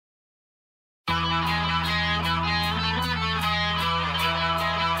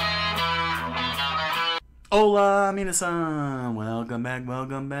Hola, minasan! Welcome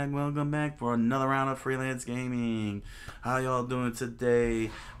back for another round of freelance gaming. How y'all doing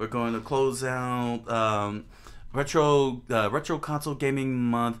today? We're going to close out retro console gaming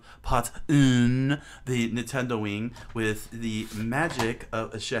month part 1, the Nintendo wing, with the magic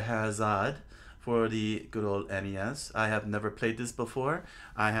of Scheherazade for the good old NES. I have never played this before.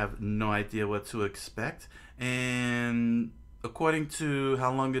 I have no idea what to expect, and according to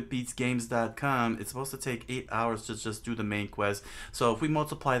howlongitbeatsgames.com, it's supposed to take 8 hours to just do the main quest. So if we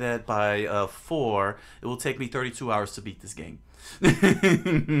multiply that by 4, it will take me 32 hours to beat this game.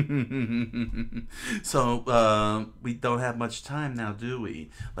 So we don't have much time now, do we?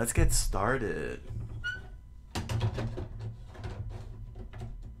 Let's get started.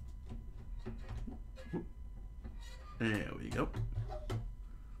 There we go.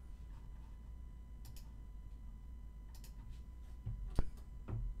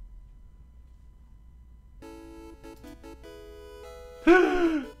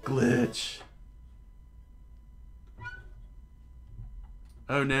 Glitch.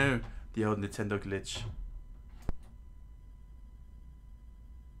 Oh no, the old Nintendo glitch.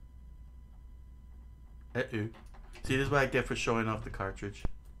 Uh-oh. See, this is what I get for showing off the cartridge.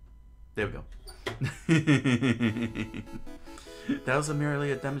 There we go. That was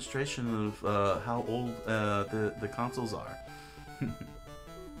merely a demonstration of how old the consoles are.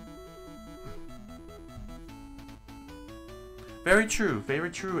 Very true,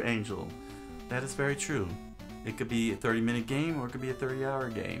 Angel. That is very true. It could be a 30-minute game or it could be a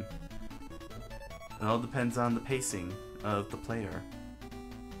 30-hour game. It all depends on the pacing of the player.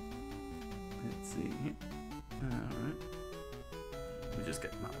 Let's see. Alright. Let me just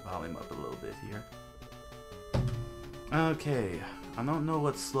get my volume up a little bit here. Okay. I don't know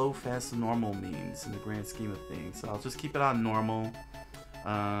what slow, fast, and normal means in the grand scheme of things, so I'll just keep it on normal.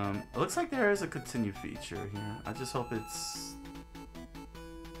 It looks like there is a continue feature here. I just hope it's...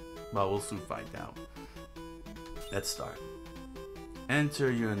 well, we'll soon find out. Let's start.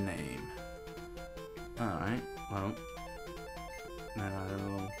 Enter your name. Alright, well.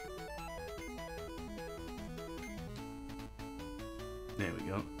 No. There we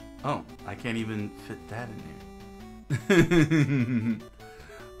go. Oh, I can't even fit that in there.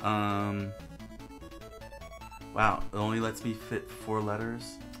 Wow, it only lets me fit 4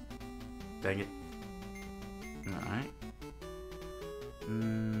 letters. Dang it. Alright.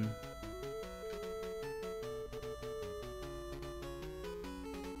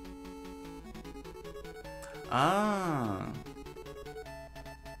 Ah.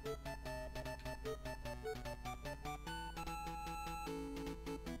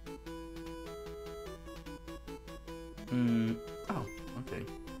 Oh, okay.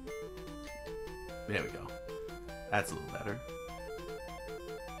 There we go. That's a little better.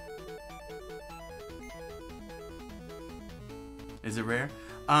 Is it rare?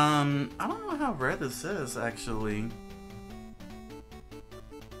 I don't know how rare this is, actually.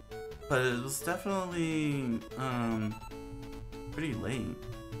 But it was definitely, pretty late.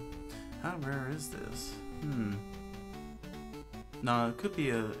 How rare is this? No, it could be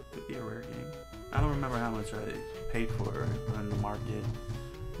a rare game. I don't remember how much I paid for it on the market.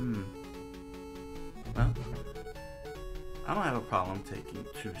 Well, I don't have a problem taking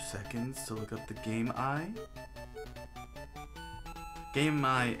 2 seconds to look up the Game Eye. Game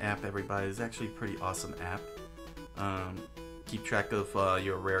Eye app, everybody, is actually a pretty awesome app. Keep track of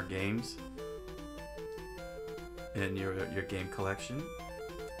your rare games and your game collection.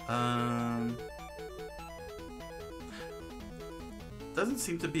 Doesn't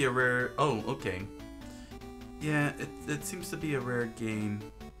seem to be a rare. Oh, okay. Yeah, it seems to be a rare game.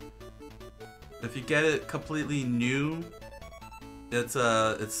 If you get it completely new, it's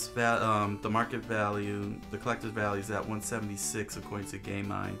the market value, the collector's value is at 176 according to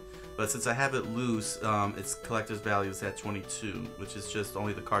Game Eye. But since I have it loose, its collector's value is at 22, which is just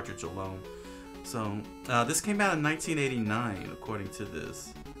only the cartridge alone. So this came out in 1989 according to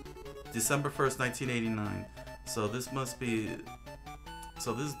this. December 1st, 1989. So this must be.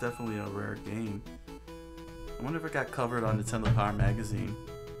 So this is definitely a rare game. I wonder if it got covered on Nintendo Power Magazine.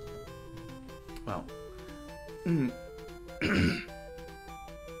 Well.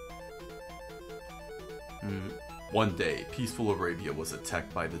 One day, peaceful Arabia was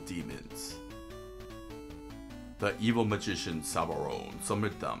attacked by the demons. The evil magician Sabaron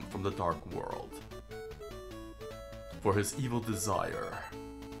summoned them from the dark world for his evil desire.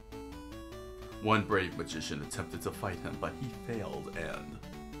 One brave magician attempted to fight him, but he failed, and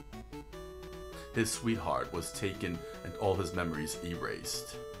his sweetheart was taken and all his memories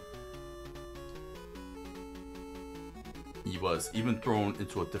erased. He was even thrown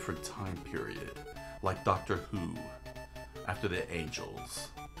into a different time period, like Doctor Who, after the angels.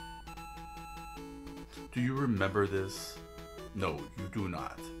 Do you remember this? No, you do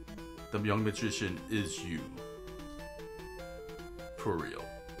not. The young magician is you. For real.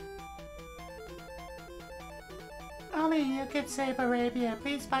 Only you could save Arabia.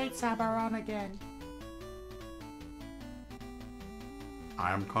 Please fight Sabaron again.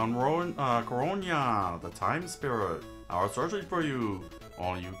 I am Coronia, the time spirit. I was searching for you.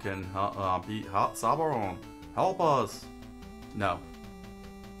 Only you can beat Sabaron. Help us. No.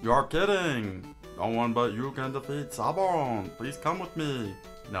 You are kidding. No one but you can defeat Sabaron. Please come with me.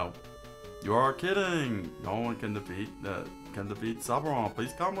 No. You are kidding. No one can defeat Sabaron.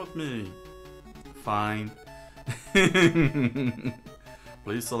 Please come with me. Fine.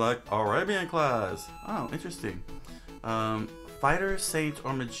 Please select Arabian class. Oh, interesting. Fighter, saint,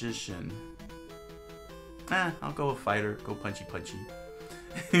 or magician? I'll go with fighter. Go punchy punchy.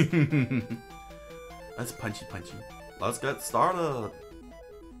 Let's punchy punchy. Let's get started.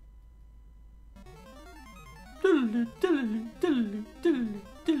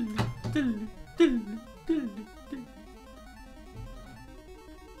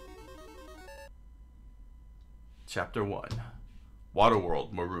 Chapter 1.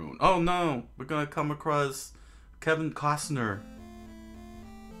 Waterworld Maroon. Oh no! We're gonna come across Kevin Costner.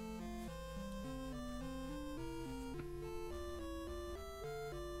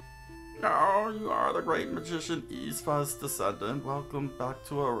 Oh, you are the great magician Isfa's descendant. Welcome back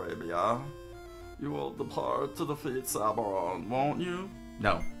to Arabia. You will depart to defeat Sabaron, won't you?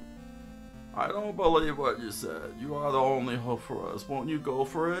 No. I don't believe what you said. You are the only hope for us. Won't you go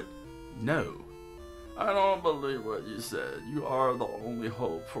for it? No. I don't believe what you said. You are the only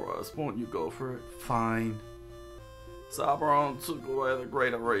hope for us. Won't you go for it? Fine. Sabaron took away the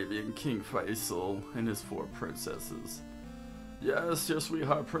great Arabian King Faisal and his 4 princesses. Yes, your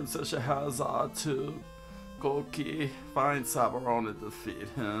sweetheart Princess Scheherazade took Coqui. Find Sabaron and defeat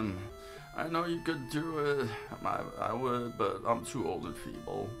him. I know you could do it. I would, but I'm too old and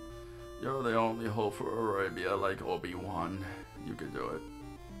feeble. You're the only hope for Arabia, like Obi-Wan. You can do it.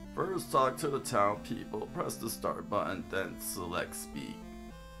 First, talk to the town people. Press the start button, then select speak.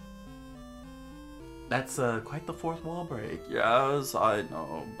 That's quite the fourth wall break. Yes, I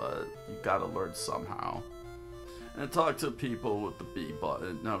know, but you gotta learn somehow. And talk to people with the B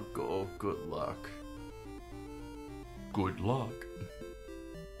button. Now go. Good luck. Good luck.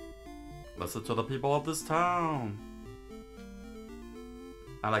 Listen to the people of this town.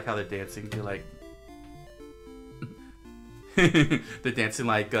 I like how they're dancing. They're like... they're dancing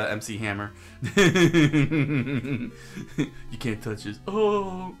like MC Hammer. You can't touch this.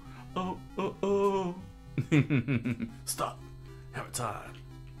 Oh, oh, oh, oh. Stop. Have time.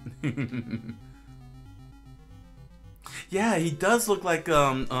 Yeah, he does look like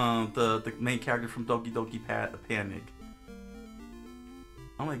the main character from Doki Doki Panic.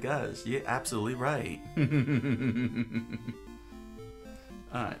 Oh my gosh, you're absolutely right.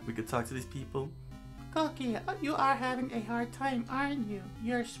 Alright, we could talk to these people. Coqui, you are having a hard time, aren't you?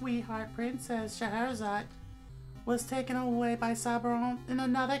 Your sweetheart Princess Scheherazade was taken away by Sabaron in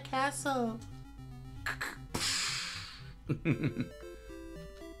another castle.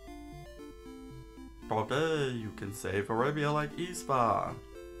 Okay, you can save Arabia like Isfa.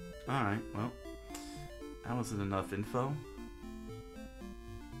 Alright, well, that wasn't enough info.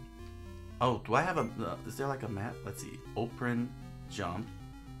 Oh, do I have a... is there like a map? Let's see. Open, jump,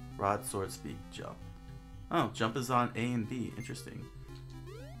 rod, sword, speed, jump. Oh, jump is on A and B. Interesting.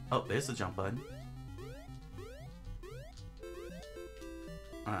 Oh, there's the jump button.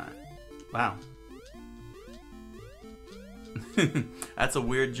 Alright. Wow. That's a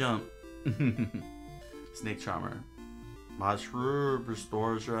weird jump. Snake Charmer. Mushroom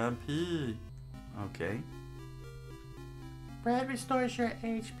restores your MP. Okay. Bread restores your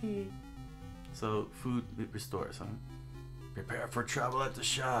HP. So, food restores, huh? Prepare for travel at the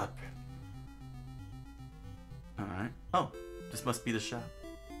shop. Alright. Oh, this must be the shop.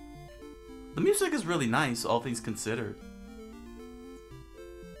 The music is really nice, all things considered.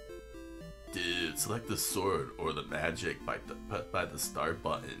 Dude, select the sword or the magic by the start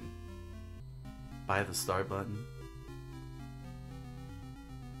button. By the start button?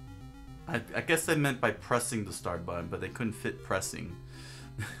 I guess they meant by pressing the start button, but they couldn't fit pressing.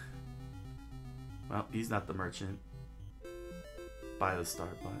 Well, he's not the merchant. By the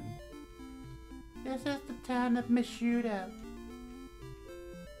start button. This is the town of Mishuda.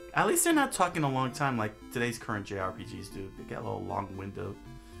 At least they're not talking a long time like today's current JRPGs do. They got a little long window.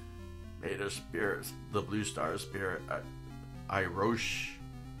 May the spirits, the Blue Star Spirit, Irosh,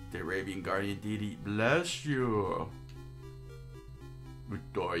 the Arabian Guardian Deity, bless you.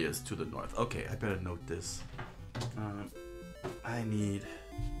 Victoria's to the north. Okay, I better note this. I need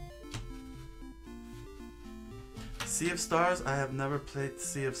Sea of Stars. I have never played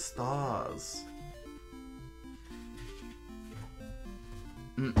Sea of Stars.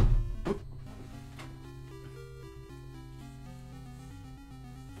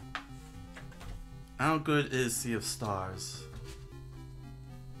 How good is Sea of Stars?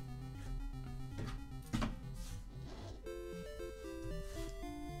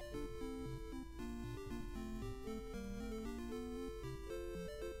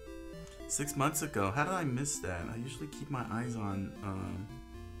 Six months ago. How did I miss that? I usually keep my eyes on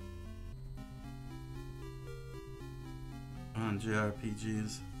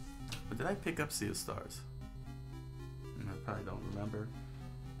JRPGs. But did I pick up Sea of Stars? I probably don't remember.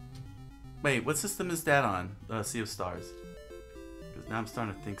 Wait, what system is that on? Sea of Stars. Because now I'm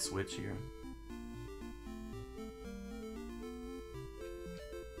starting to think Switch here.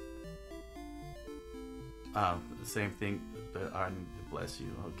 Oh, the same thing. Bless you.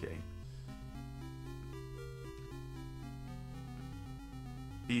 Okay.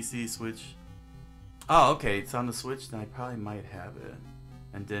 PC, Switch. Oh, okay. It's on the Switch. Then I probably might have it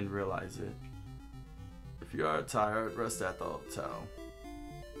and didn't realize it. If you are tired, rest at the hotel.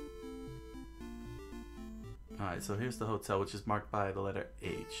 Alright, so here's the hotel, which is marked by the letter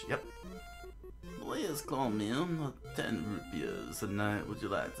H. Yep. Please call me in 10 rupees a night. Would you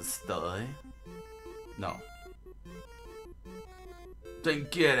like to stay? No. Then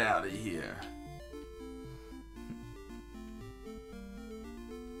get out of here.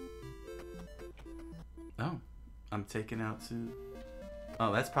 Oh, I'm taken out to.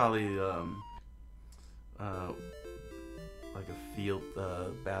 Oh, that's probably like a field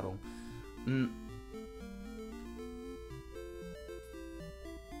battle.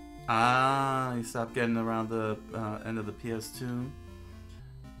 Ah, you stopped getting around the end of the PS2.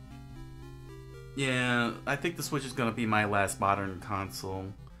 Yeah, I think the Switch is gonna be my last modern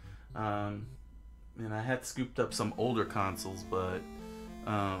console. And I had scooped up some older consoles, but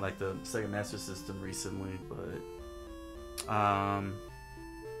like the Sega Master System recently, but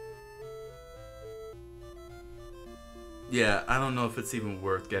yeah, I don't know if it's even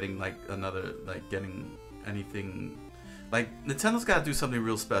worth getting like another, like getting anything. Like, Nintendo's got to do something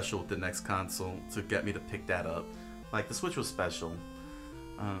real special with the next console to get me to pick that up. Like, the Switch was special.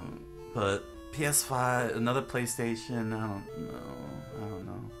 But PS5, another PlayStation, I don't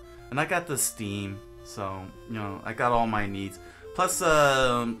know. And I got the Steam, so, you know, I got all my needs. Plus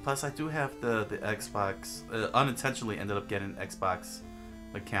I do have the Xbox. Unintentionally ended up getting an Xbox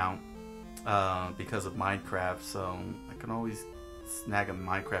account because of Minecraft, so I can always snag a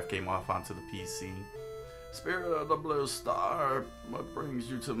Minecraft game off onto the PC. Spirit of the Blue Star, what brings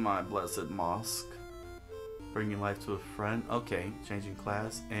you to my blessed mosque? Bringing life to a friend. Okay, changing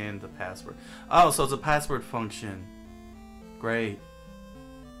class and the password. Oh, so it's a password function. Great.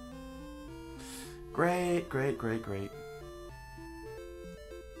 Great.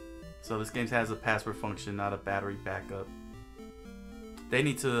 So this game has a password function, not a battery backup. They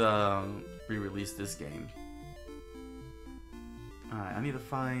need to re-release this game. Alright, I need to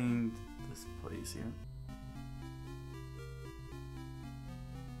find this place here.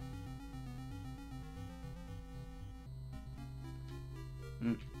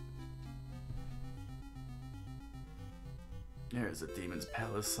 There's a demon's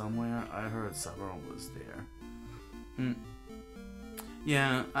palace somewhere. I heard Sabron was there.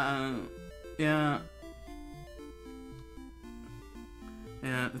 Yeah,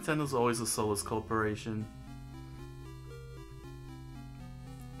 Nintendo's always a soulless corporation.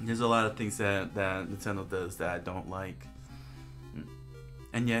 There's a lot of things that Nintendo does that I don't like.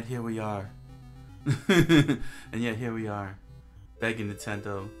 And yet here we are. Begging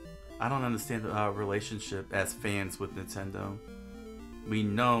Nintendo. I don't understand our relationship as fans with Nintendo. We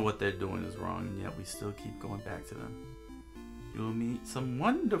know what they're doing is wrong, and yet we still keep going back to them. You will meet some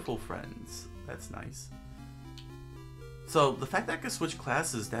wonderful friends. That's nice. So, the fact that I can switch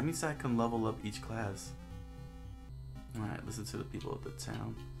classes, that means I can level up each class. Alright, listen to the people of the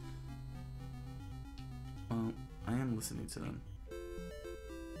town. Well, I am listening to them.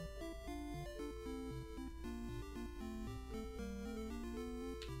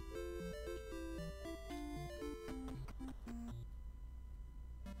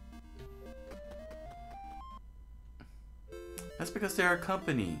 That's because they're a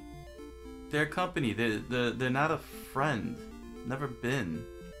company. They're a company. They're not a friend. Never been.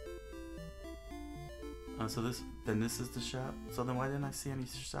 So this is the shop. So then why didn't I see any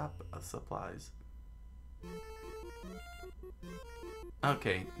shop supplies?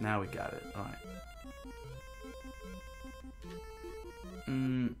 Okay, now we got it. All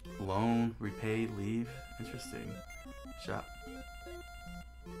Loan, repay, leave. Interesting. Shop.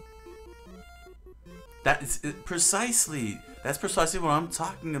 That is precisely. That's precisely what I'm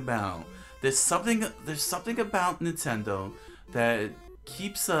talking about. There's something about Nintendo that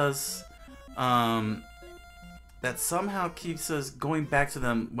keeps us, that somehow keeps us going back to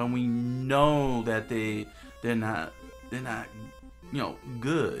them when we know that they're not, you know,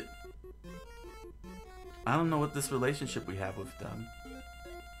 good. I don't know what this relationship we have with them.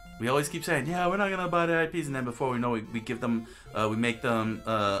 We always keep saying, yeah, we're not gonna buy the IPs, and then before we know, we give them, we make them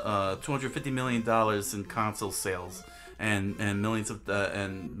 $250 million in console sales, and millions of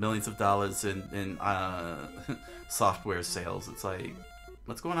dollars in software sales. It's like,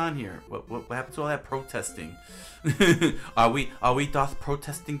 what's going on here? What happened to all that protesting? are we doth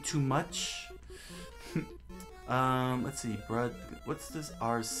protesting too much? Let's see, Brud. What's this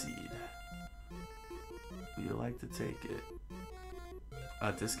R seed? Would you like to take it?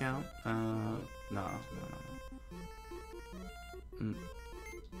 A discount? No.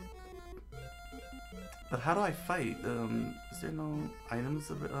 But how do I fight? Is there no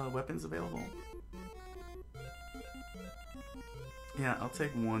items, weapons available? Yeah, I'll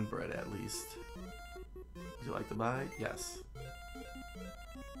take one bread at least. Would you like to buy? Yes.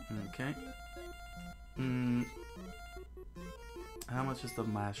 Okay. How much is the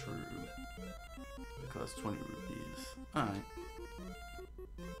mushroom? It costs 20 rupees. Alright.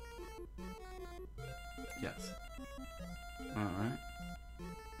 Yes. Alright.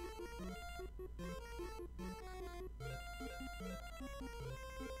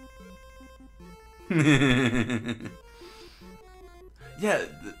 Yeah,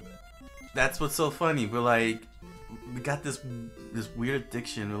 that's what's so funny. We're like, we got this weird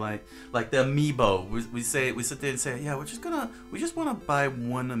addiction. We're like the amiibo. We sit there and say, yeah, we just want to buy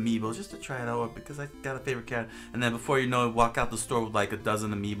one amiibo just to try it out because I got a favorite character. And then before you know it, walk out the store with like a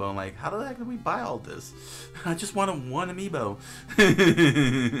dozen amiibo. I'm like, how the heck did we buy all this? I just wanted one amiibo.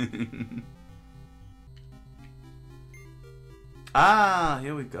 Ah,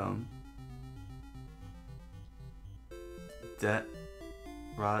 here we go. Debt,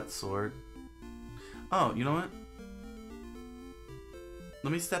 rod, sword. Oh, you know what?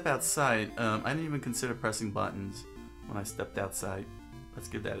 Let me step outside. I didn't even consider pressing buttons when I stepped outside. Let's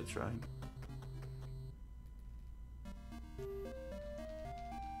give that a try.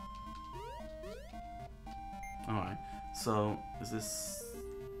 Alright, so is this...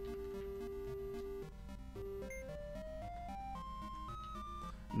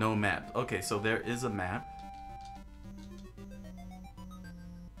 No map. Okay, so there is a map.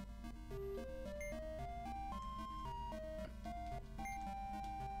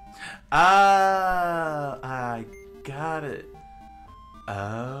 Ah, I got it.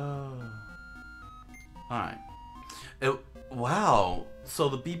 Oh. Alright. Wow. So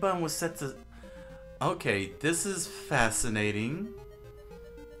the B button was set to... Okay, this is fascinating.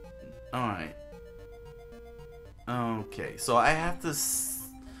 Alright. Okay, so I have to...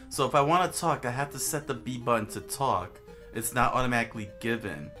 So if I want to talk, I have to set the B button to talk. It's not automatically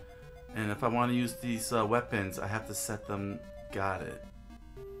given. And if I want to use these weapons, I have to set them... Got it.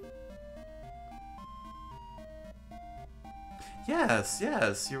 Yes,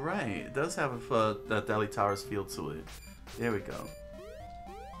 yes, you're right. It does have that Delhi Towers feel to it. There we go.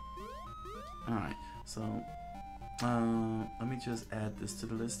 Alright, so let me just add this to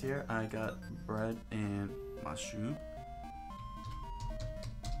the list here. I got bread and mushroom.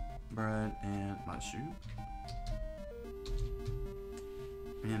 Bread and mushroom.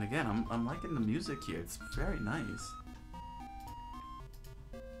 And again, I'm liking the music here. It's very nice.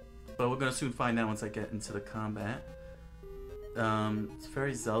 But we're gonna soon find out once I get into the combat. It's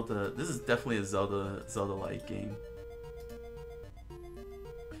very Zelda. This is definitely a Zelda-like game.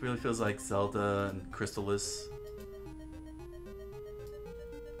 It really feels like Zelda and Crystallis.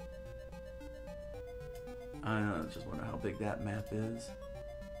 I just wonder how big that map is.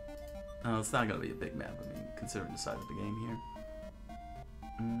 Oh, it's not gonna be a big map. I mean, considering the size of the game here.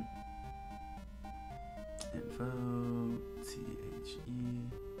 Info, THE.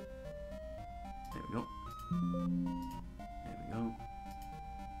 There we go. There we go.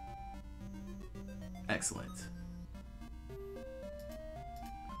 Excellent.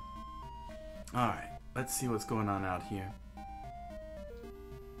 Alright, let's see what's going on out here.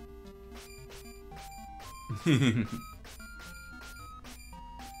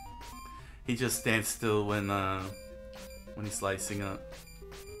 He just stands still when he's slicing up.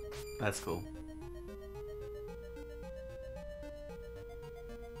 That's cool.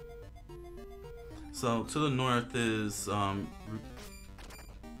 So to the north is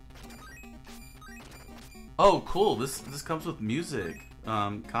oh, cool! This comes with music.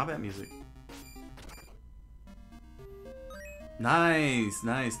 combat music. Nice,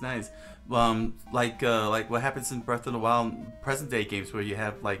 nice, nice. Like what happens in Breath of the Wild present day games where you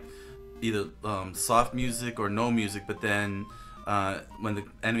have like either soft music or no music, but then when the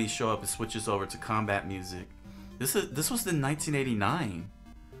enemies show up, it switches over to combat music. This was in 1989.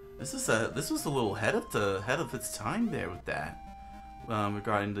 This was a little ahead of its time there with that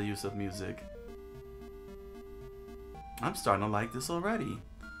regarding the use of music. I'm starting to like this already.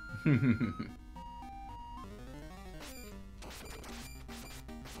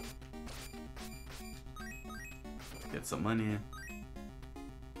 Get some money.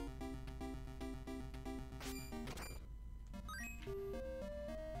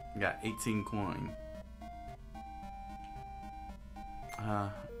 Got 18 coin.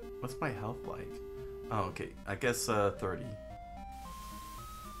 What's my health like? Oh, okay. I guess 30.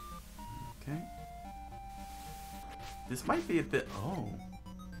 Okay. This might be a bit. Oh,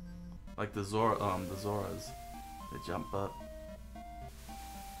 like the Zoras. They jump up.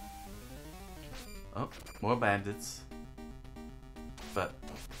 Oh, more bandits. But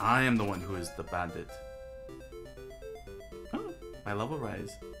I am the one who is the bandit. Oh, my level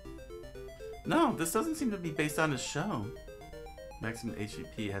rise. No, this doesn't seem to be based on a show. Maximum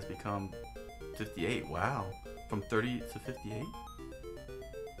HP has become 58. Wow. From 30 to 58?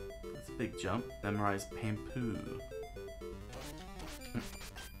 That's a big jump. Memorize Pampu.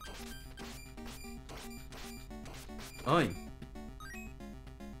 Oi.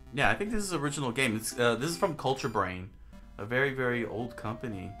 Yeah, I think this is an original game. It's this is from Culture Brain, a very, very old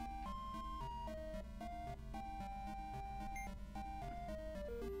company.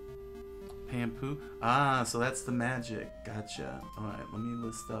 Pampu. Ah, so that's the magic. Gotcha. Alright, let me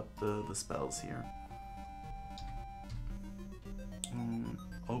list up the spells here.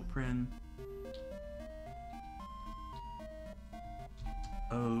 Oprin.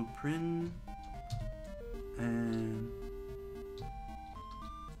 Oprin. And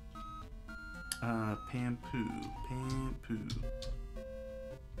Pampu. Pampu.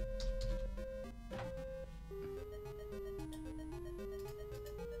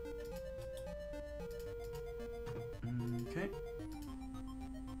 Okay.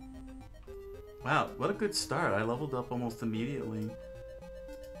 Wow, what a good start. I leveled up almost immediately.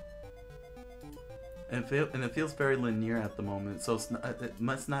 And it feels very linear at the moment, so it's not, it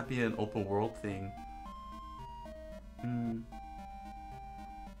must not be an open world thing.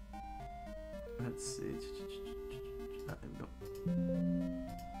 Let's see. There we go.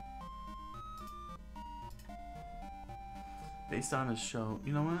 Based on a show.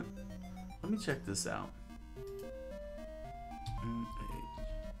 You know what? Let me check this out. There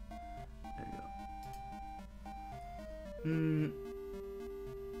you go.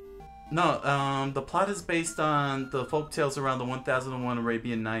 No, the plot is based on the folktales around the 1001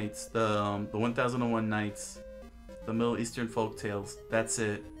 Arabian Nights, the 1001 Nights, the Middle Eastern folktales. That's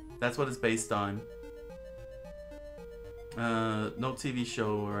it. That's what it's based on. No TV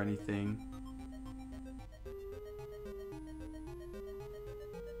show or anything.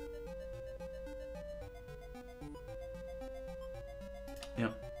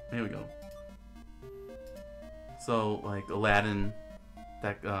 Yep, here we go. So, like Aladdin,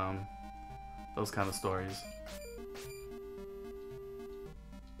 that, those kind of stories.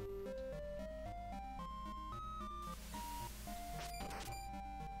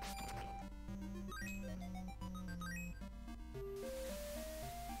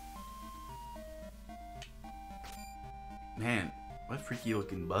 Man, what freaky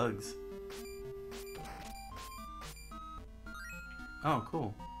looking bugs. Oh,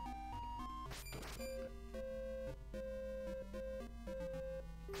 cool.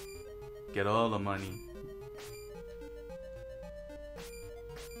 Get all the money.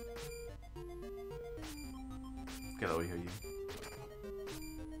 Get over here, you.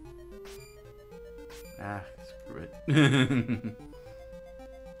 Ah, screw it.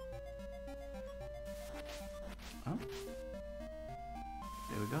 Oh.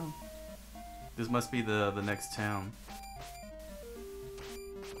 There we go. This must be the next town.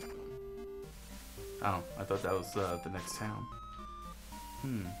 Oh, I thought that was the next town.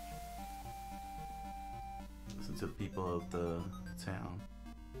 Listen to the people of the town.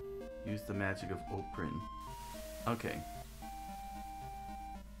 Use the magic of Oprin. Okay.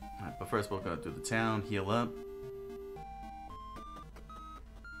 Alright, but first we're gonna do the town, heal up.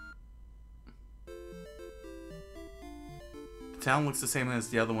 The town looks the same as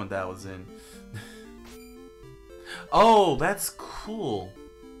the other one that I was in. Oh, that's cool.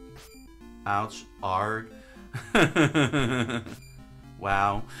 Ouch. Arg.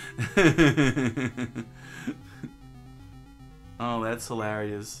 Wow. Oh, that's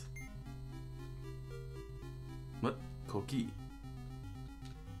hilarious. What? Coqui.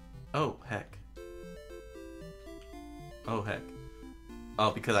 Oh, heck. Oh, heck. Oh,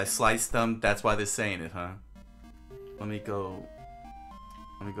 because I sliced them? That's why they're saying it, huh? Let me go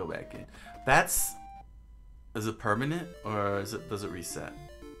back in. That's... Is it permanent? Or does it reset?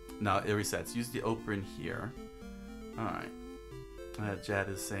 No, it resets. Use the open here. Alright. Jad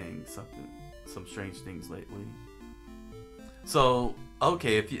is saying some strange things lately. So,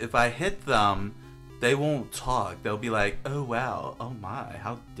 okay, if I hit them, they won't talk. They'll be like, oh wow, oh my,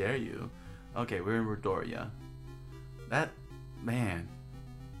 how dare you. Okay, we're in Redoria. That, man.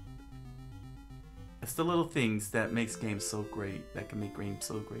 It's the little things that makes games so great, that can make games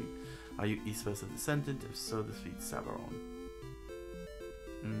so great. Are you East-West descendant? If so, defeat Sabaron.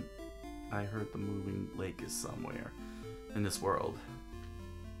 I heard the moving lake is somewhere in this world.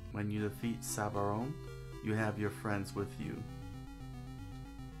 When you defeat Sabaron, you have your friends with you.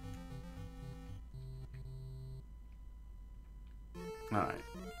 Alright.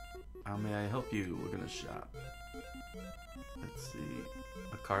 How may I help you? We're gonna shop. Let's see.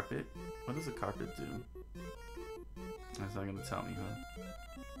 A carpet? What does a carpet do? That's not gonna tell me, huh?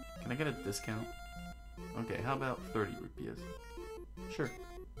 Can I get a discount? Okay, how about 30 rupees? Sure.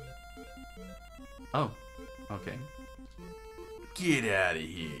 Oh, okay. Get out of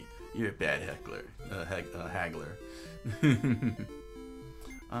here. You're a bad heckler. Haggler.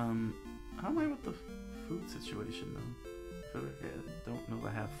 How am I with the food situation, though? I feel like I don't know if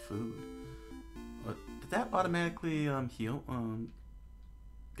I have food. Did that automatically heal?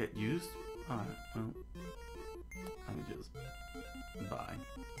 Get used? Alright, well. Let me just buy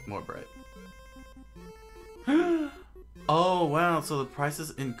more bread. Oh wow, so the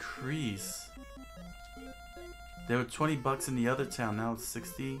prices increase. They were 20 bucks in the other town, now it's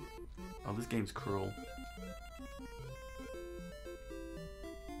 60. Oh, this game's cruel.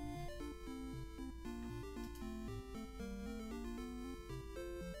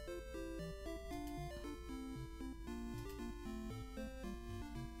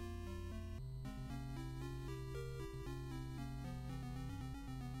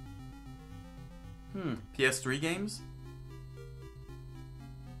 PS3 games?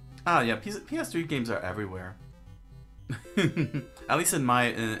 Ah, yeah, PS3 games are everywhere. At least in my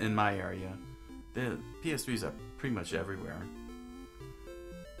area, the PS3s are pretty much everywhere.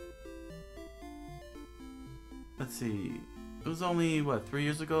 Let's see. It was only what 3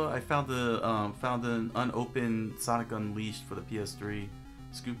 years ago I found an unopened Sonic Unleashed for the PS3.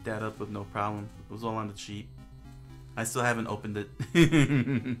 Scooped that up with no problem. It was all on the cheap. I still haven't opened it.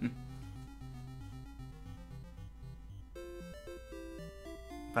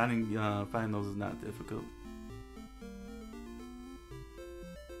 Finding those is not difficult.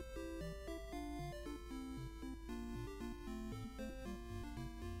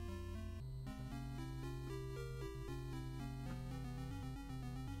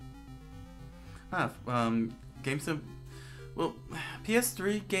 Games that, well,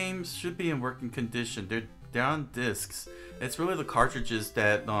 PS3 games should be in working condition. They're on discs. It's really the cartridges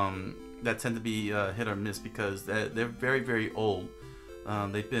that that tend to be hit or miss because they're very, very old.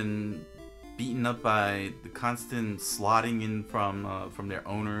 They've been beaten up by the constant slotting in from their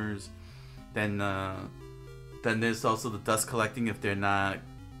owners. Then there's also the dust collecting if they're not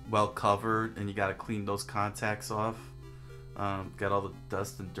well covered, and you gotta clean those contacts off. Get all the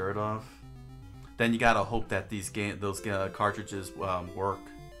dust and dirt off. Then you gotta hope that those cartridges work.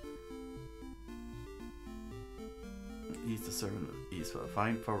 He's the servant of East.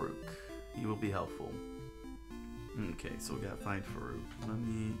 Find Farouk. He will be helpful. Okay, so we gotta find Farouk. Let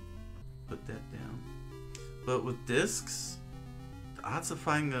me put that down. But with discs, the odds of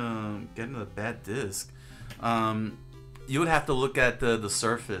finding getting a bad disc, you would have to look at the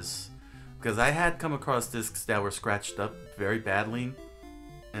surface, because I had come across discs that were scratched up very badly,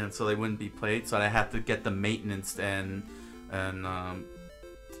 and so they wouldn't be played. So I had to get the maintenance and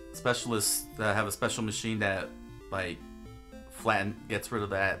specialists that have a special machine that like gets rid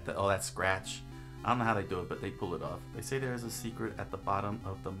of all that scratch. I don't know how they do it, but they pull it off. They say there is a secret at the bottom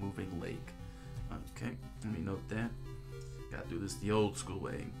of the moving lake. Okay, let me note that. Gotta do this the old school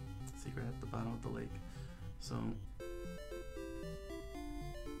way. Secret at the bottom of the lake. So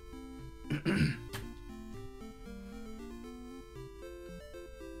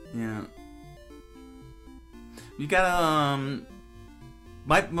yeah, you gotta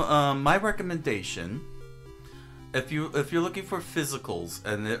my recommendation, if you're looking for physicals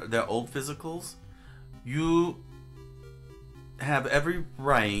and they're old physicals, you have every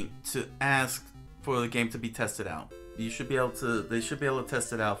right to ask for the game to be tested out. You should be able to. They should be able to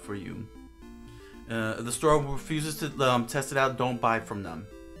test it out for you. If the store refuses to test it out, don't buy from them.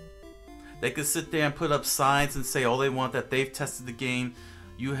 They could sit there and put up signs and say all they want that they've tested the game.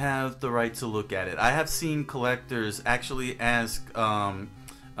 You have the right to look at it. I have seen collectors actually ask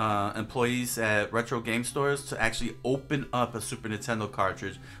employees at retro game stores to actually open up a Super Nintendo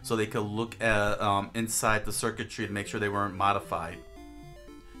cartridge so they could look at inside the circuitry to make sure they weren't modified.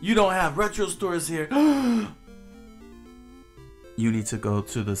 You don't have retro stores here. You need to go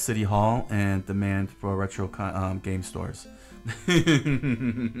to the city hall and demand for retro game stores. It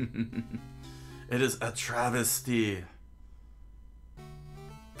is a travesty.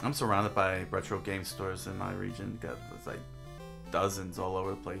 I'm surrounded by retro game stores in my region. Got like dozens all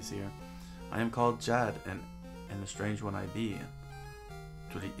over the place here. I am called Jad, and a strange one I be.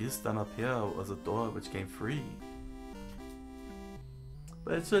 To the east and up here was a door which came free.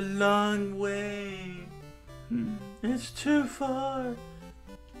 But it's a long way. It's too far.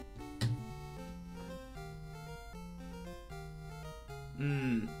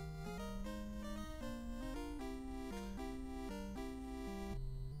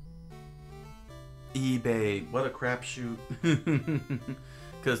 eBay, what a crapshoot.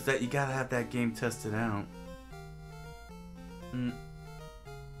 Cause that you gotta have that game tested out.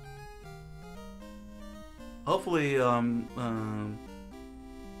 Hopefully,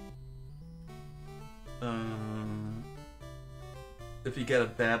 if you get a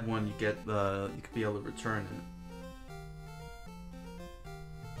bad one, you get you could be able to return it.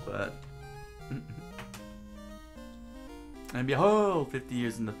 But and behold, 50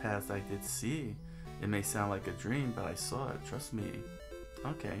 years in the past, I did see. It may sound like a dream, but I saw it. Trust me.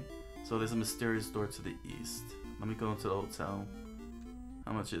 Okay, so there's a mysterious door to the east. Let me go into the hotel.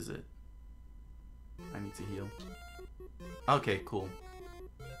 How much is it? I need to heal. Okay, cool.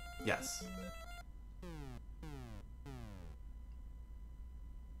 Yes.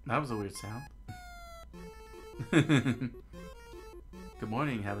 That was a weird sound. Good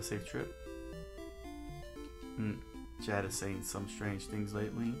morning, have a safe trip. Chad is saying some strange things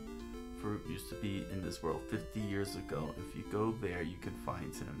lately. Fruit used to be in this world 50 years ago. If you go there, you can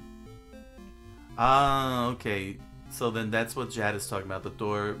find him. Ah, okay. So then that's what Jad is talking about. The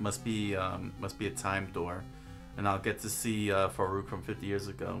door must be a time door. And I'll get to see Farouk from 50 years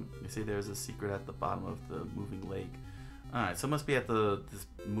ago. You see there's a secret at the bottom of the moving lake. Alright, so it must be at this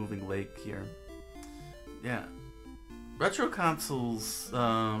moving lake here. Yeah. Retro consoles,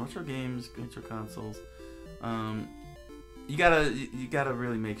 retro games, retro consoles. You gotta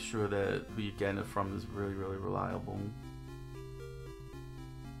really make sure that who you're getting it from is really, really reliable.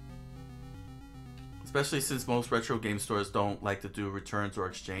 Especially since most retro game stores don't like to do returns or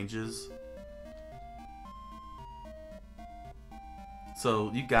exchanges.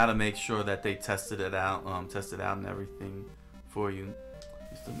 So you gotta make sure that they tested it out and everything for you.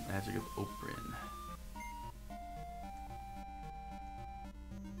 Use the magic of Oprin.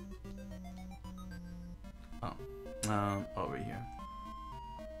 Oh, over here.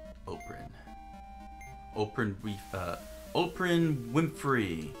 Oprin. Oprin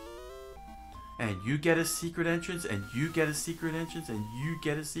Winfrey. And you get a secret entrance, and you get a secret entrance, and you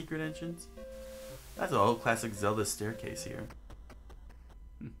get a secret entrance. That's a whole classic Zelda staircase here.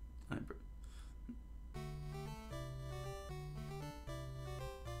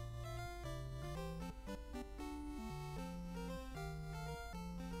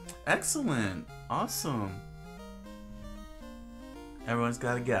 Excellent. Awesome. Everyone's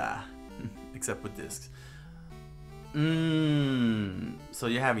got a guy. Except with discs. So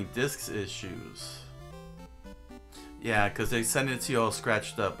you're having discs issues. Yeah, because they send it to you all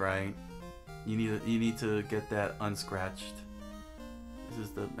scratched up, right? You need to get that unscratched. This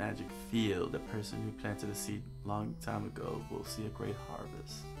is the magic field. The person who planted a seed long time ago will see a great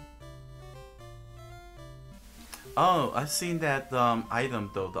harvest. Oh, I've seen that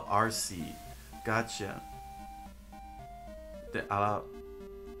item though, the R seed. Gotcha. The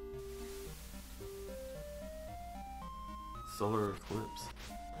solar eclipse.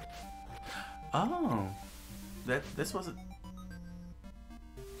 Oh, this wasn't.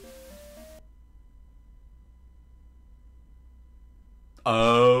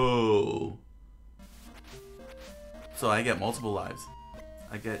 Oh, so I get multiple lives.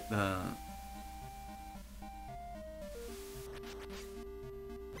 I get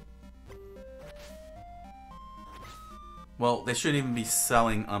well, they shouldn't even be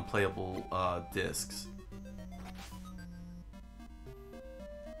selling unplayable discs.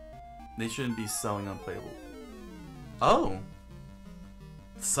 They shouldn't be selling unplayable. Oh!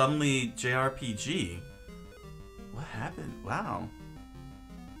 Suddenly JRPG. What happened? Wow.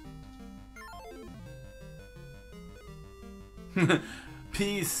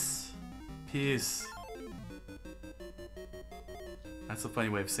 Peace. Peace. That's a funny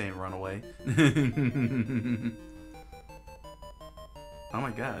way of saying run away. Oh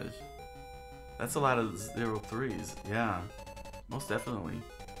my gosh. That's a lot of 03s. Yeah. Most definitely.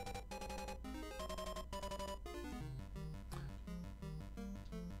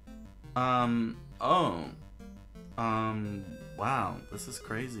 Wow. This is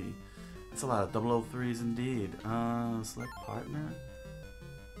crazy. That's a lot of 003s indeed. Select partner.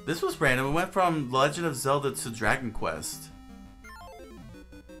 This was random. It went from Legend of Zelda to Dragon Quest.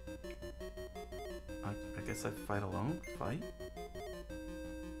 I guess I fight alone? Fight?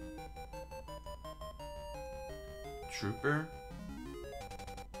 Trooper?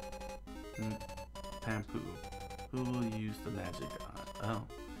 Pampu. Who will use the magic on?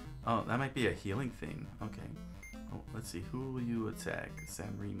 Oh, that might be a healing thing. Okay. Oh, let's see. Who will you attack?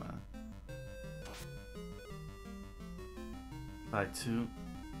 Sanrima. By 2.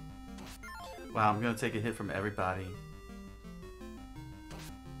 Wow, I'm gonna take a hit from everybody.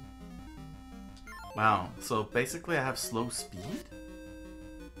 Wow, so basically I have slow speed?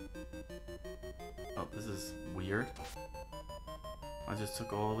 Oh, this is weird. I just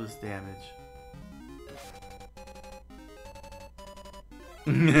took all this damage.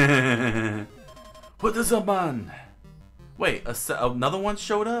 Put this up on! Wait, another one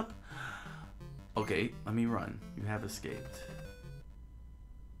showed up? Okay, let me run. You have escaped.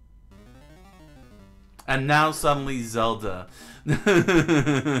 And now suddenly Zelda.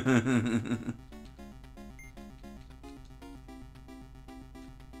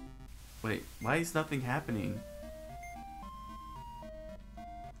 Wait, why is nothing happening?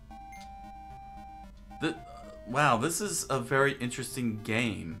 Wow, this is a very interesting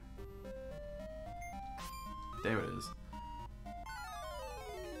game. There it is.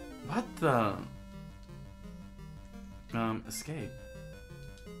 What the? Escape.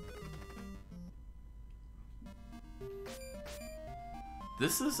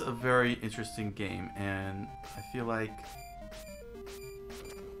 This is a very interesting game, and I feel like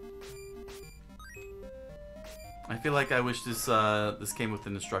I wish this this came with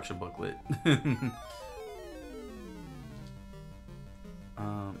an instruction booklet.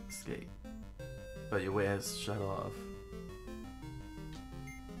 Escape. But your way has shut off.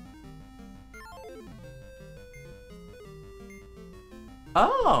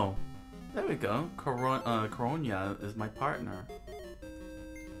 Oh! There we go. Coronia is my partner.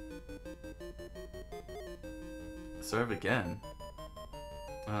 Serve again.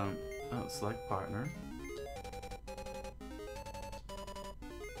 Oh, select partner.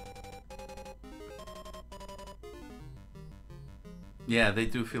 Yeah, they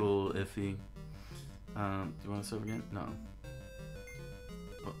do feel a little iffy. Do you want to serve again? No.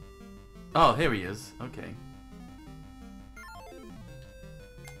 Oh, here he is. Okay.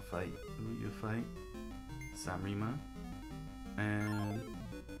 Fight. Who you fight? Sanrima. And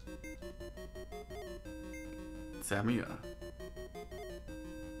Sanrima.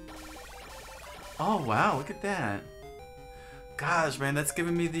 Oh wow, look at that. Gosh, man, that's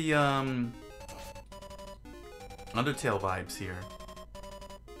giving me the Undertale vibes here.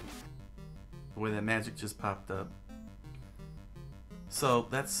 The way that magic just popped up. So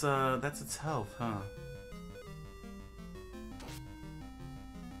that's its health, huh?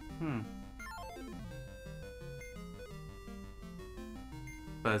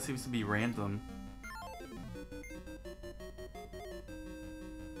 But it seems to be random.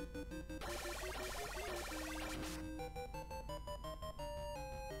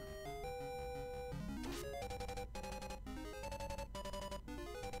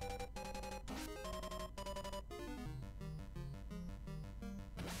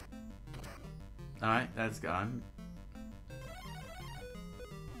 Alright, that's gone.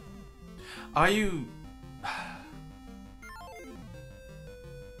 Are you...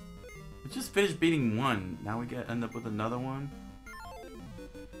 We just finished beating one. Now we end up with another one?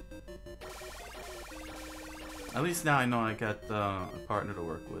 At least now I know I got a partner to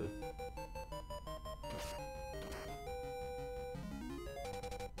work with.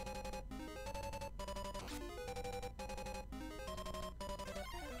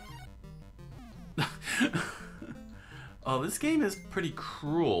 Oh, this game is pretty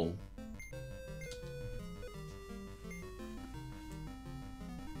cruel.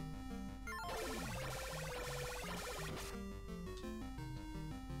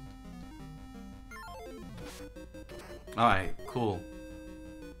 Alright, cool.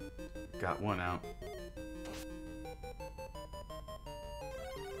 Got one out.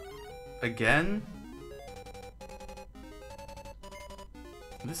 Again?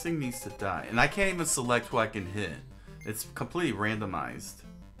 This thing needs to die. And I can't even select who I can hit. It's completely randomized.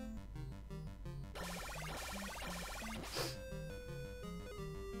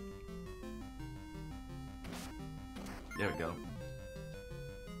 There we go.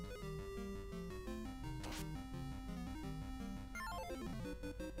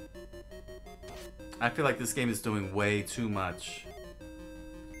 I feel like this game is doing way too much.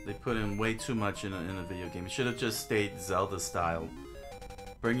 They put in way too much in a video game. It should have just stayed Zelda style.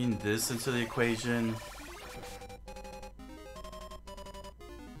 Bringing this into the equation,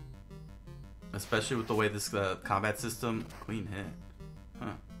 especially with the way this combat system, queen hit,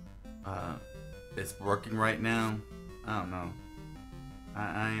 huh? It's working right now. I don't know.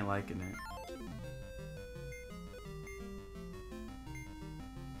 I ain't liking it.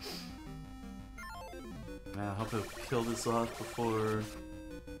 I hope it'll kill this off before.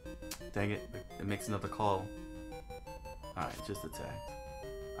 Dang it! It makes another call. All right, just attack.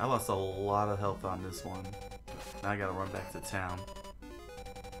 I lost a lot of health on this one. Now I gotta run back to town.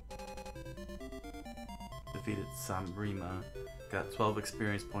 Defeated Samrima. Got 12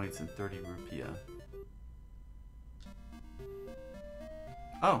 experience points and 30 rupiah.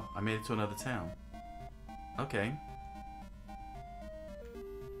 Oh, I made it to another town. Okay.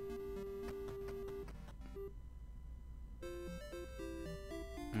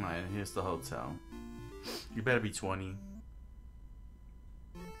 Alright, and here's the hotel. You better be 20.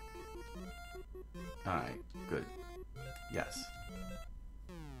 Alright, good. Yes.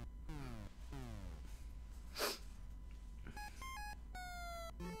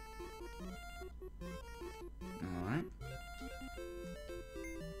 Alright.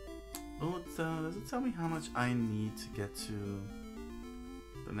 Oh, does it tell me how much I need to get to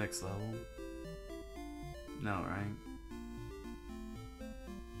the next level? No, right?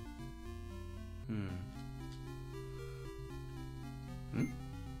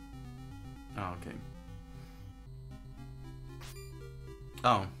 Oh, okay.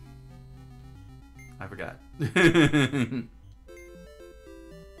 Oh. I forgot.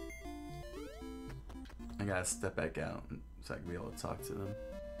 I gotta step back out so I can be able to talk to them.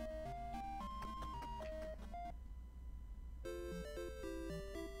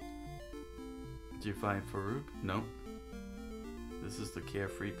 Did you find Farouk? Nope. This is the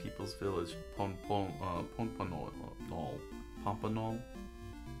carefree people's village, Pompanol.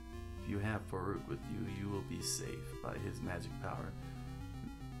 If you have Farouk with you, you will be safe by his magic power.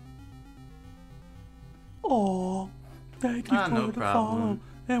 Oh, thank you for no the problem. follow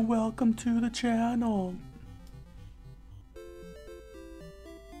and welcome to the channel.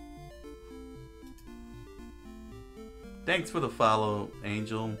 Thanks for the follow,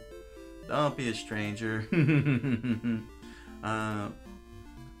 Angel. Don't be a stranger.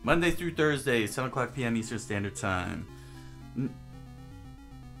 Monday through Thursday, 7 o'clock p.m. Eastern Standard Time.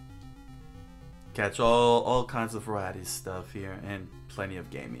 Catch all kinds of variety stuff here and plenty of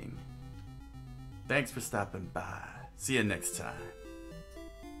gaming. Thanks for stopping by. See you next time.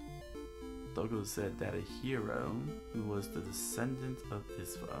 Dogo said that a hero who was the descendant of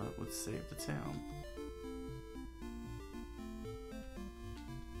Isva would save the town.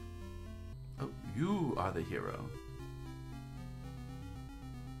 Oh, you are the hero.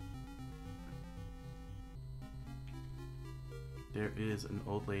 There is an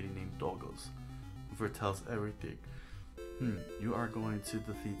old lady named Dogos who foretells everything. You are going to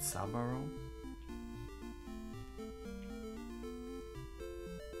defeat Sabaro?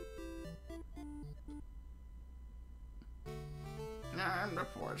 I'm the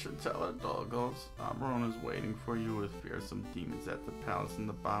fortune teller, Dogos. Sabaro is waiting for you with fearsome demons at the palace in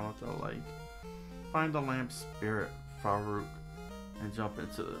the bottom of the lake. Find the lamp spirit, Farouk, and jump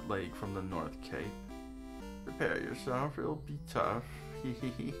into the lake from the North Cape. Prepare yourself, it'll be tough.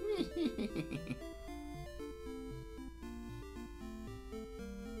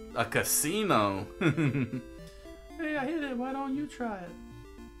 A casino! Hey, I hit it. Why don't you try it?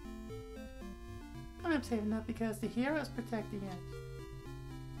 I'm saving up because the hero's protecting it.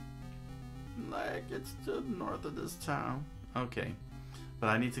 Like, it's to the north of this town. Okay. But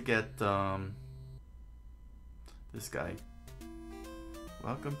I need to get, this guy.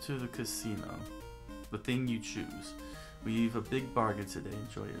 Welcome to the casino. The thing you choose. We've a big bargain today.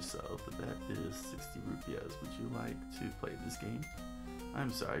 Enjoy yourself. The bet is 60 rupiahs. Would you like to play this game?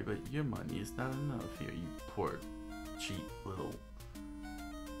 I'm sorry, but your money is not enough here, you poor, cheap little...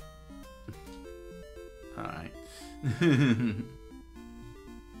 Alright.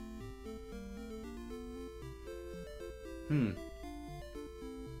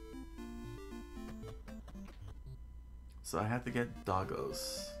 So I have to get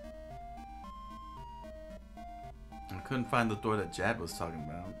Doggos. I couldn't find the door that Jad was talking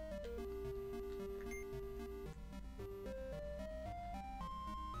about.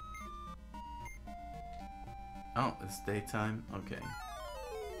 Oh, it's daytime? Okay.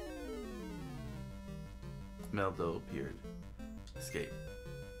 Meldo appeared. Escape.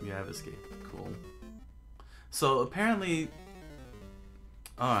 You have escaped. Cool. So apparently,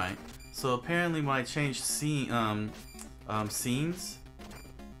 all right. So apparently, when I change scenes,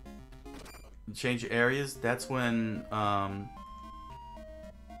 change areas, that's when a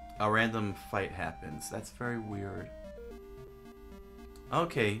random fight happens. That's very weird.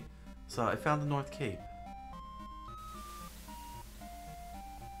 Okay, so I found the North Cape.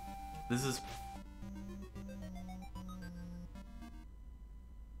 This is...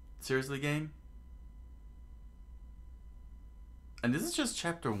 Seriously, game? And this is just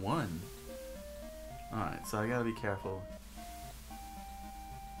chapter 1. Alright, so I gotta be careful.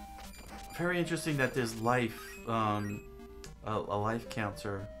 Very interesting that there's life, a life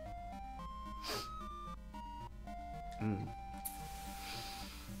counter.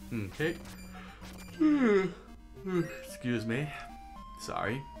 Okay. Excuse me.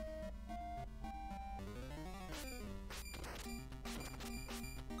 Sorry.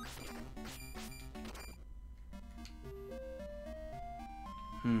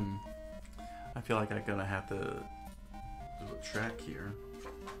 I feel like I'm gonna have to do a track here.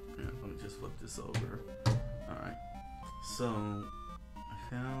 Yeah, let me just flip this over. Alright. So, I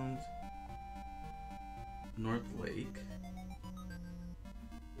found North Lake.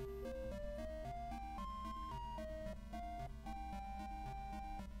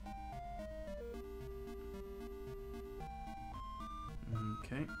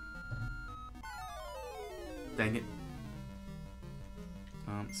 Okay. Dang it.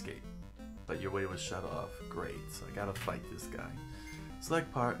 Escape. But your way was shut off. Great. So I gotta fight this guy.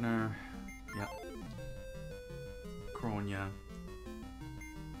 Select partner. Yep. Kronia.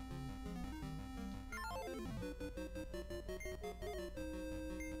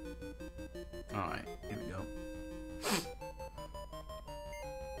 Alright, here we go.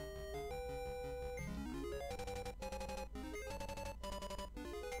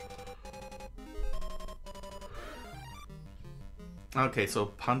 Okay, so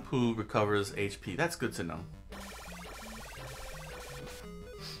Panpu recovers HP. That's good to know.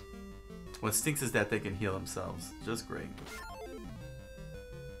 What stinks is that they can heal themselves. Just great.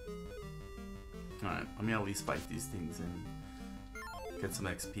 Alright, let me at least fight these things and get some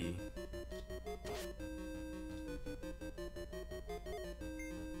XP.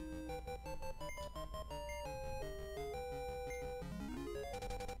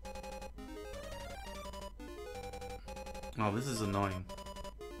 Oh, this is annoying.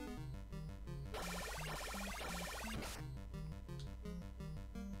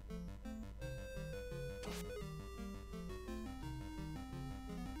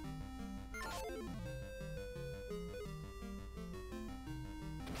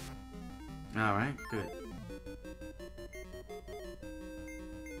 Alright, good.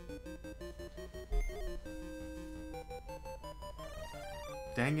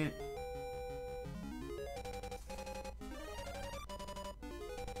 Dang it.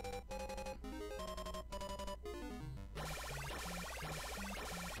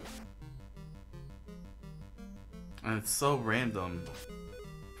 And it's so random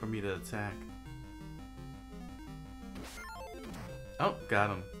for me to attack. Oh, got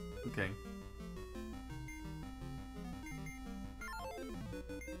him. Okay.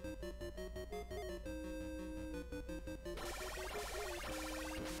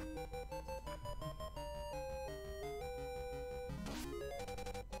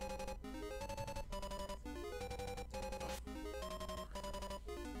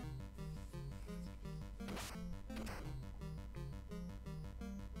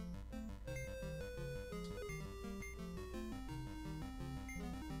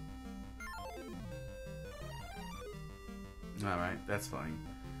 Alright, that's fine.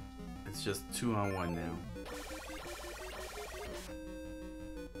 It's just 2-on-1 now.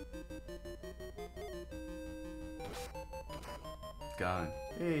 Got it.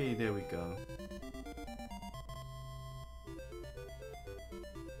 Hey, there we go.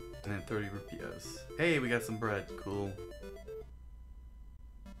 And then 30 rupees. Hey, we got some bread. Cool.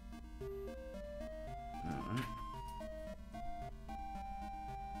 Alright.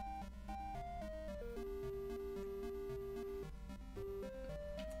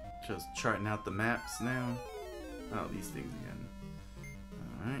 Just charting out the maps now. Oh, these things again.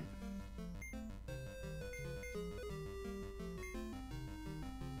 Alright.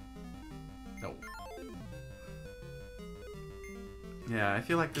 No. Yeah, I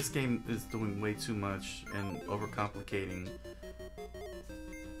feel like this game is doing way too much and overcomplicating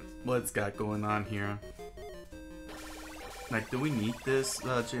what it's got going on here. Like, do we need this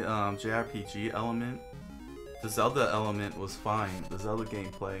JRPG element? The Zelda element was fine. The Zelda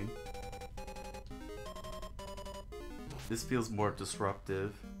gameplay. This feels more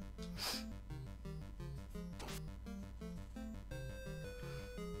disruptive.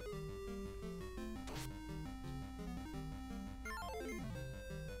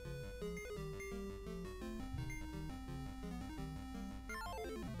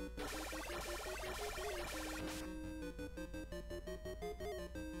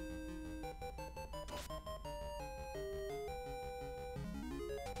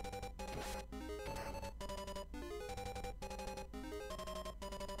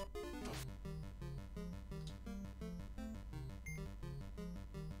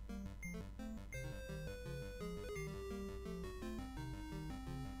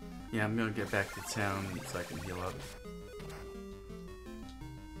 Yeah, I'm gonna get back to town so I can heal up.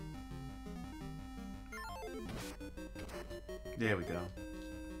 There we go.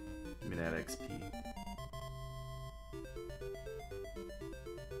 Give me that XP.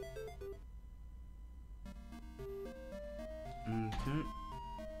 Okay.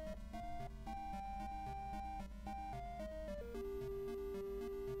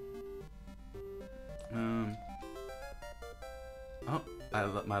 Oh,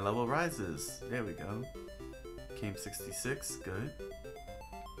 my level rises. There we go. Became 66. Good.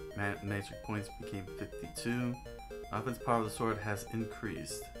 Magic points became 52. Offense power of the sword has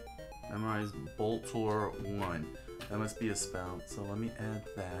increased. Memorize Boltor 1. That must be a spell. So let me add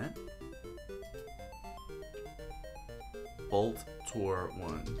that. Boltor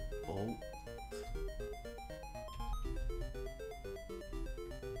 1. Bolt.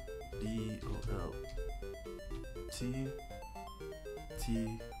 B-O-L-T.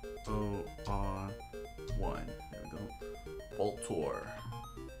 T-O-R 1. There we go. Boltor.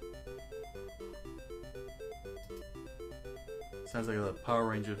 Sounds like a Power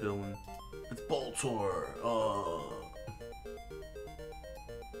Ranger villain. It's Boltor! Oh.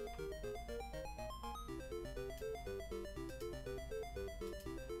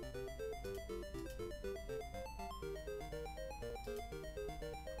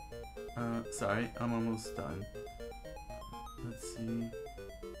 Sorry, I'm almost done. Let's see.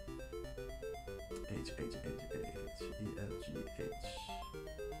 H, H, H, H, E, F, G, H.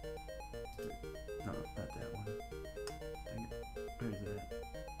 No, not that one. Dang it. Where is that?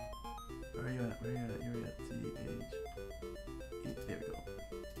 Where are you at? Where are you at? You're at T, H, E. There we go.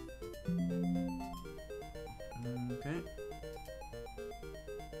 Okay.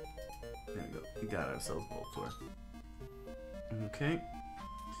 There we go. We got ourselves Voltor. Okay.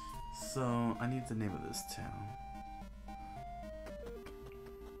 So, I need the name of this town.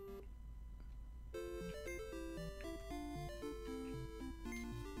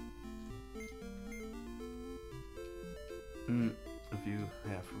 If you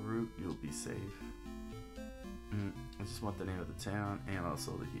have root, you'll be safe. I just want the name of the town and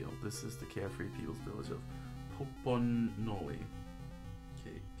also the heal. This is the carefree people's village of Poponoi.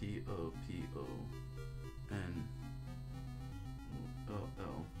 Okay, P-O-P-O-N-O-L.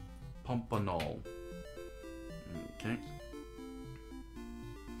 Pomponol. Okay.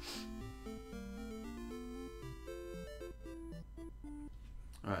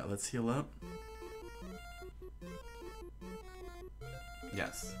 Alright, let's heal up.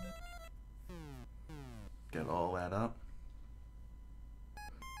 Yes. Get all that up.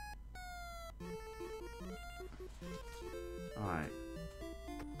 Alright.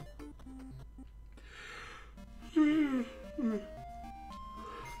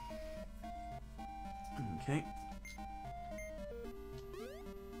 Okay.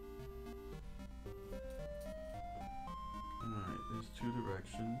 Alright, there's two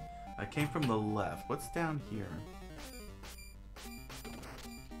directions. I came from the left. What's down here?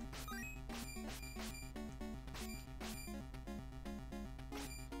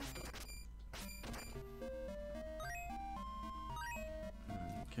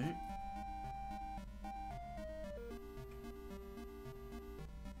 Okay.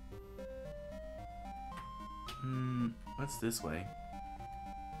 What's this way?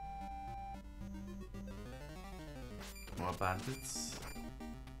 More bandits.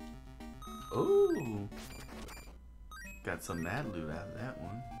 Oh! Got some mad loot out of that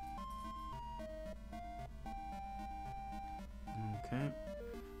one. Okay.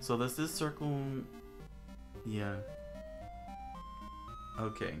 So does this circle... Yeah.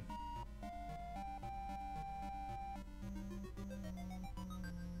 Okay.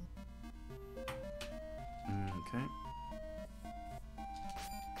 Okay.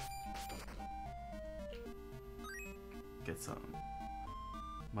 Get some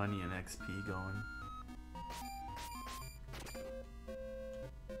money and XP going.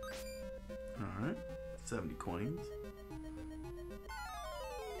 Alright. 70 coins.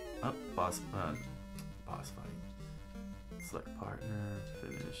 Up, boss fight. partner,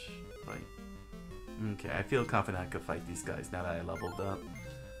 finish, fight. Okay, I feel confident I could fight these guys now that I leveled up.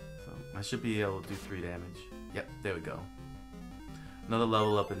 So I should be able to do 3 damage. Yep, there we go. Another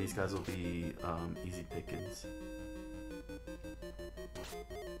level up and these guys will be easy pickings.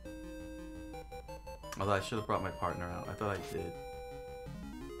 Although I should have brought my partner out. I thought I did.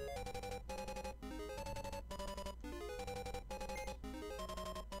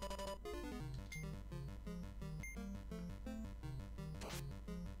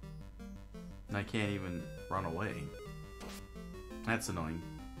 And I can't even run away. That's annoying.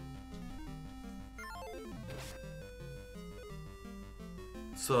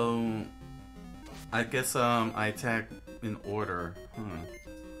 So, I guess I attack in order.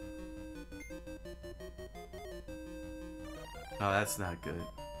 Oh, that's not good.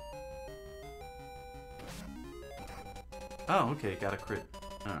 Oh, okay, got a crit.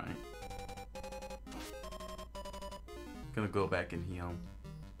 Alright. Gonna go back and heal.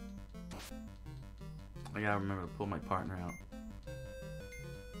 I gotta remember to pull my partner out.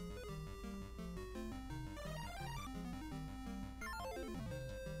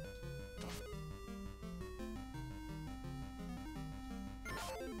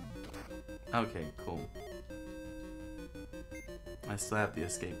 Okay, cool. I still have the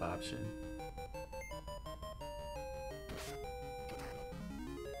escape option.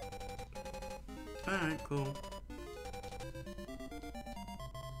 Alright, cool.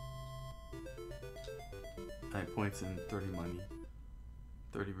 Alright, points and 30 money.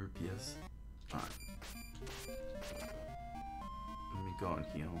 30 rupees. Alright. Let me go and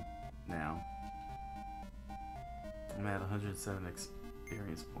heal now. I'm at 107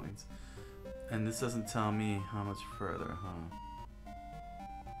 experience points. And this doesn't tell me how much further, huh?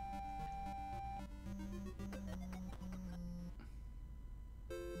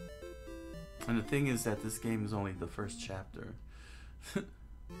 And the thing is that this game is only the first chapter.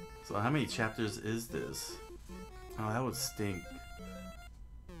 So how many chapters is this? Oh, that would stink.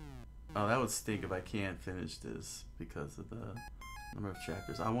 Oh, that would stink if I can't finish this because of the number of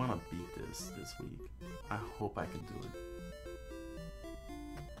chapters. I want to beat this week. I hope I can do it.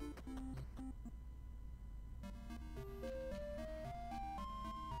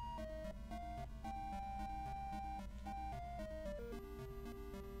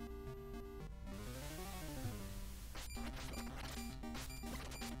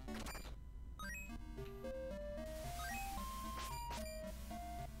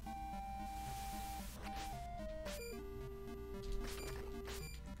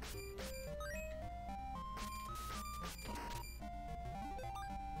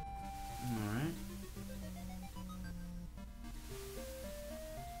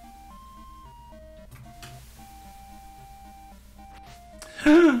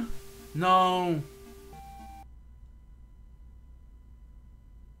 No.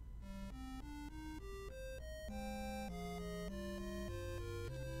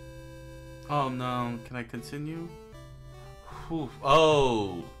 Oh no, can I continue? Whew.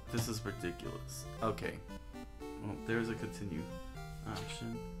 Oh, this is ridiculous. Okay. Well, there's a continue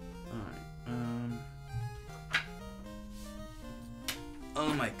option. Alright,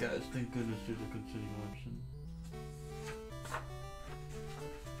 oh my gosh, thank goodness there's a continue option.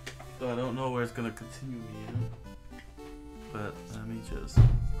 So I don't know where it's gonna continue me in. But let me just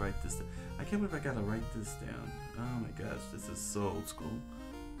write this down. I can't believe I gotta write this down. Oh my gosh, this is so old school.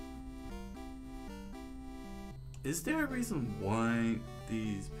 Is there a reason why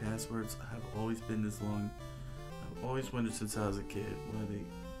these passwords have always been this long? I've always wondered since I was a kid why they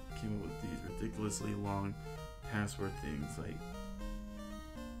came up with these ridiculously long password things. Like,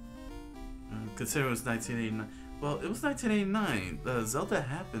 considering it was 1989. Well, it was 1989. Zelda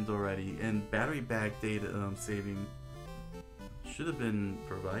happened already, and battery back data saving should have been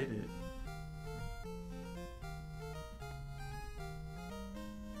provided.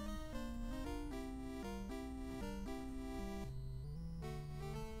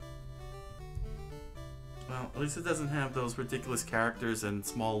 Well, at least it doesn't have those ridiculous characters and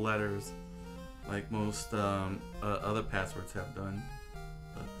small letters like most other passwords have done.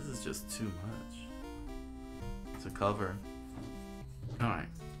 But this is just too much to cover. Alright,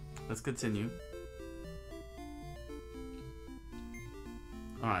 let's continue.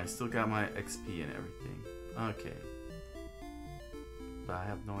 Alright, still got my XP and everything. Okay. But I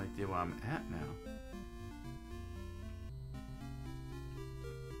have no idea where I'm at now.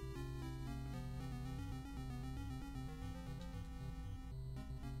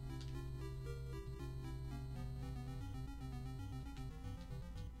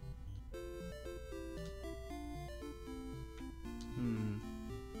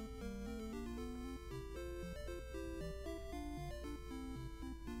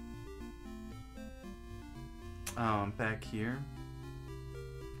 now I'm back here.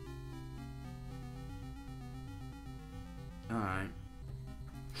 Alright.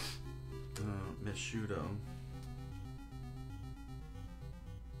 Meshudo.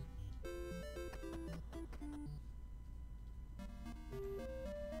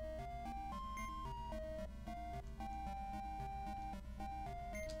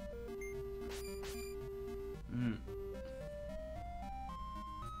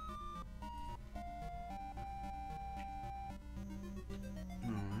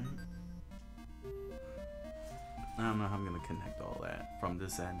 I don't know how I'm going to connect all that from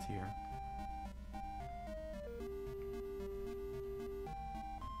this end here.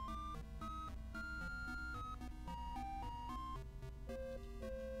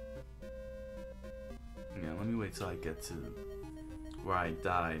 Yeah, let me wait till I get to where I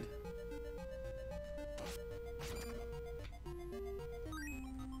died.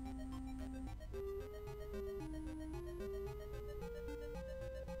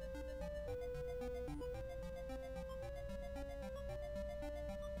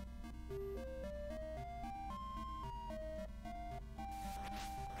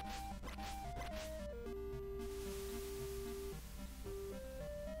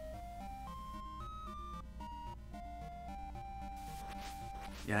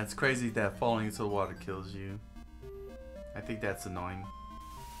 Yeah, it's crazy that falling into the water kills you. I think that's annoying.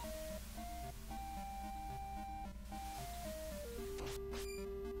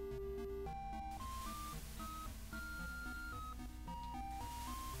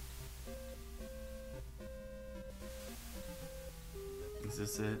 Is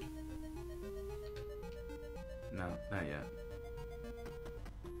this it? No, not yet.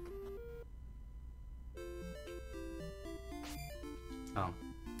 Oh.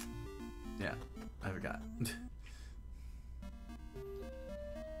 Yeah, I forgot.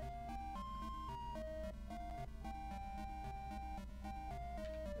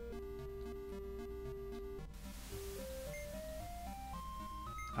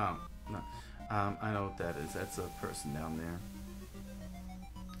 Oh, no. I know what that is. That's a person down there.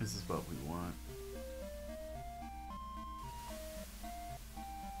 This is what we want.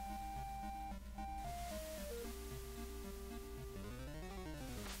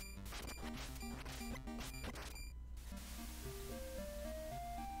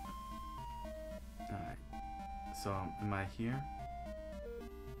 Alright. So, am I here?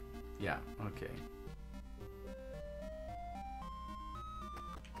 Yeah, okay.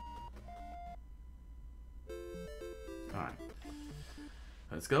 Alright.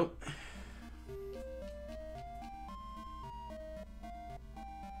 Let's go.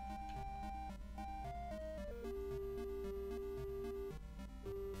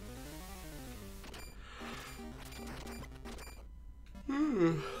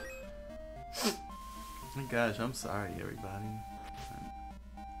 Oh my gosh, I'm sorry, everybody.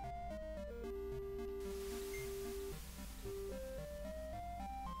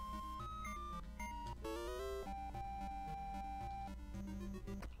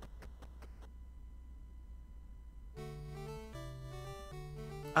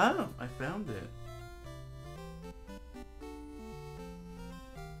 Oh, I found it.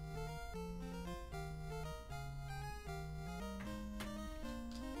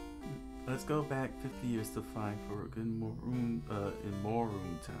 Let's go back 50 years to find for a good room in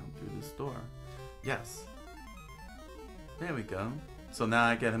Room Town through this door. Yes. There we go. So now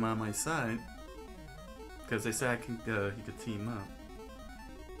I get him on my side because they said I can he could team up.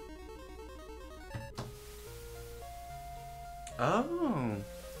 Oh.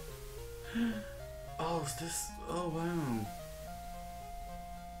 Oh, is this? Oh wow.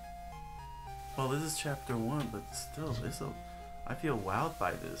 Well, this is chapter 1, but still, I feel wowed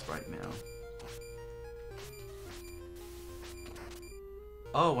by this right now.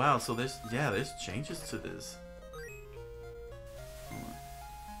 Oh wow, so there's changes to this. Hold on.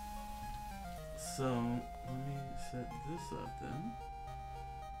 So let me set this up then.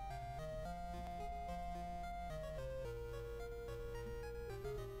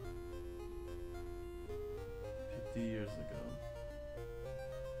 Years ago.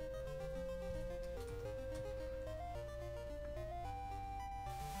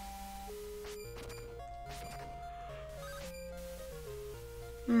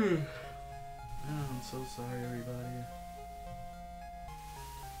 Oh, I'm so sorry, everybody.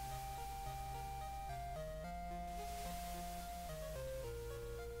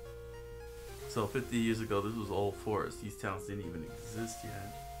 So 50 years ago, this was all forest. These towns didn't even exist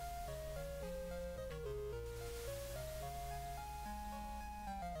yet.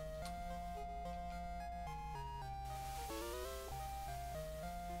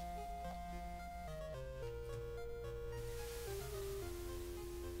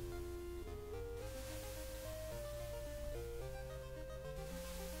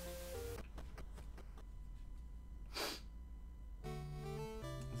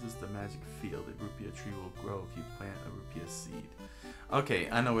 magic field. A rupia tree will grow if you plant a rupia seed. Okay,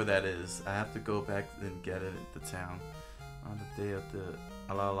 I know where that is. I have to go back and get it at the town. On the day of the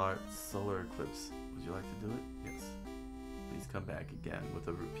Alalar solar eclipse. Would you like to do it? Yes. Please come back again with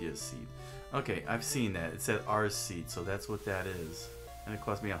a rupia seed. Okay, I've seen that. It said R seed, so that's what that is. And it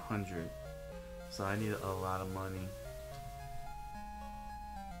cost me 100. So I need a lot of money.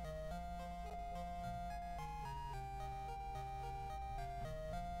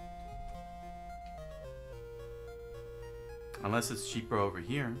 Unless it's cheaper over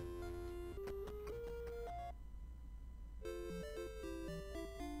here.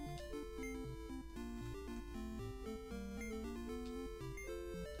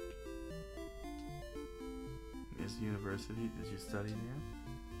 Here's the university. Did you study there?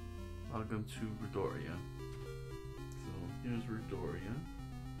 Welcome to Redoria. So here's Redoria.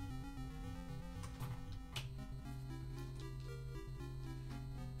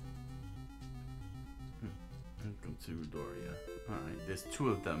 Welcome to Redoria. Alright, there's 2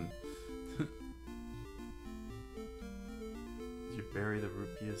 of them. Did you bury the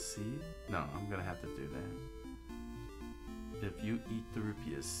rupia seed? No, I'm gonna have to do that. If you eat the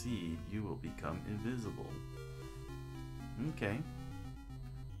rupia seed, you will become invisible. Okay.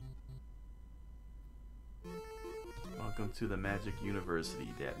 Welcome to the Magic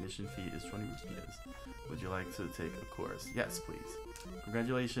University. The admission fee is 20 rupees. Would you like to take a course? Yes, please.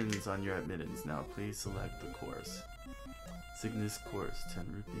 Congratulations on your admittance. Now, please select the course. Cygnus course, 10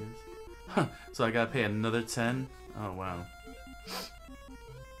 rupees. Huh, so I gotta pay another 10? Oh, wow.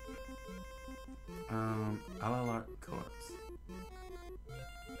 Alalar course.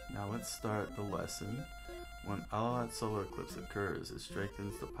 Now let's start the lesson. When Alalat solar eclipse occurs, it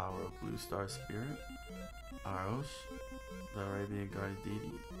strengthens the power of Blue Star Spirit, Arosh, the Arabian guardian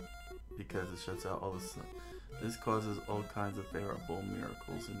deity, because it shuts out all the sun. This causes all kinds of favorable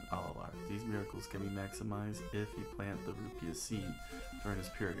miracles in Alalat. These miracles can be maximized if you plant the rupia seed during this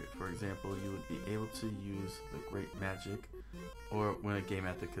period. For example, you would be able to use the great magic or win a game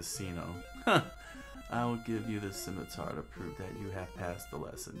at the casino. I will give you the scimitar to prove that you have passed the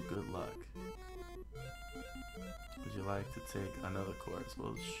lesson. Good luck. Would you like to take another course?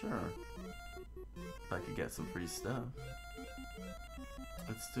 Well, sure. If I could get some free stuff.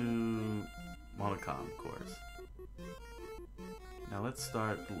 Let's do Monocom course. Now let's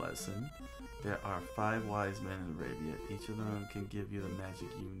start the lesson. There are 5 wise men in Arabia. Each of them can give you the magic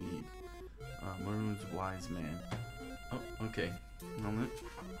you need. Maroon's wise man. Oh, okay. Moment.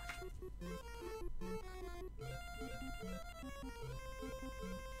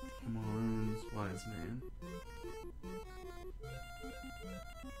 Maroon's wise man.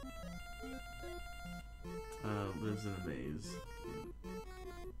 Lives in a maze.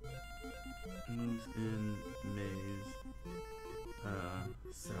 Moves in maze.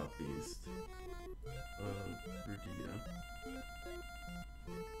 Southeast of Rugia.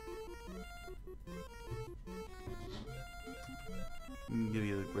 We can give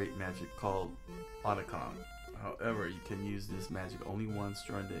you the great magic called Otacon. However, you can use this magic only once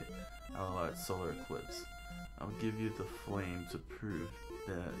during the Alalat solar eclipse. I'll give you the flame to prove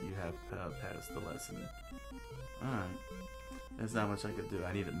that you have passed the lesson. Alright. There's not much I could do.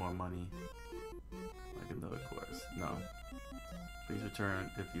 I needed more money. Like another course. No. Please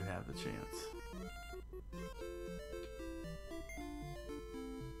return if you have the chance.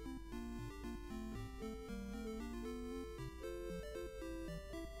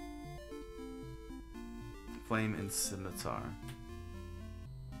 Flame and scimitar.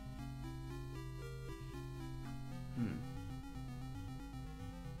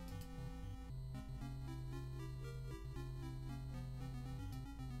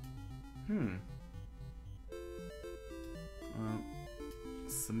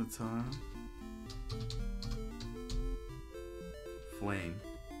 Scimitar. Flame.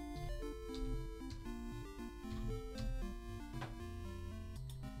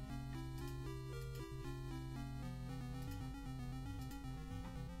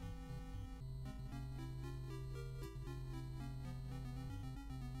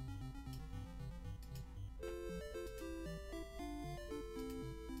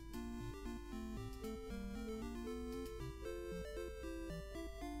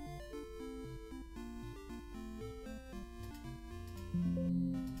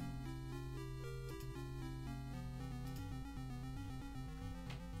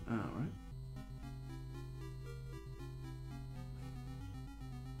 Alright.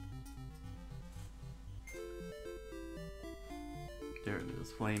 There it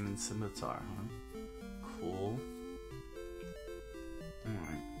is. Flame and scimitar, huh? Cool.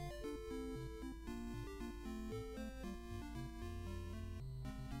 Alright.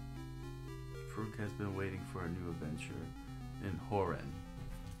 been waiting for a new adventure in Horan.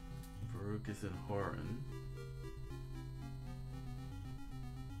 Farouk is in Horan.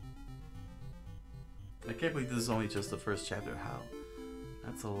 I can't believe this is only just the first chapter. How?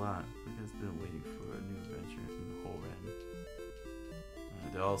 That's a lot. You guys been waiting for a new adventure in Horan.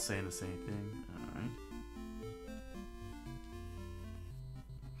 They're all saying the same thing. Alright.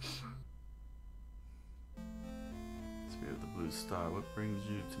 Spirit of the Blue Star, what brings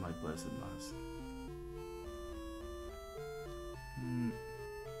you to my blessed mosque?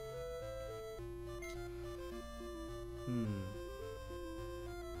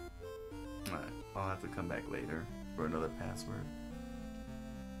 Alright, I'll have to come back later for another password.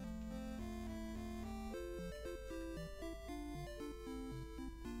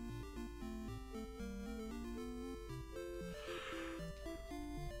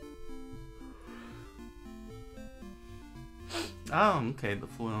 Oh, okay, the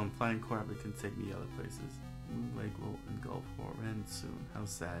flying carpet can take me other places. Moon Lake will engulf Horan soon. How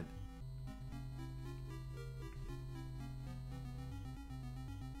sad.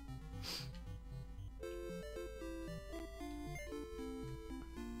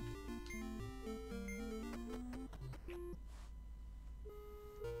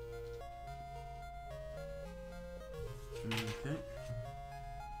 Okay.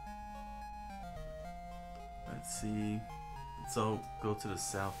 Let's see. So go to the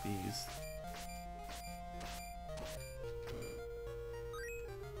southeast.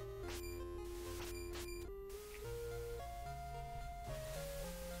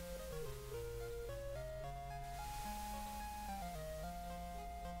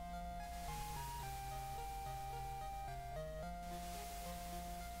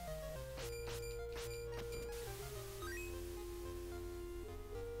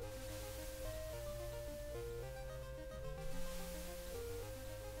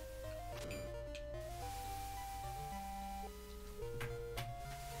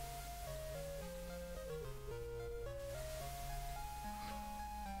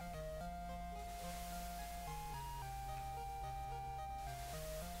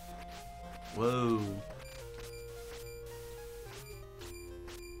 Whoa.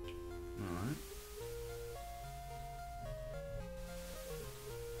 Alright.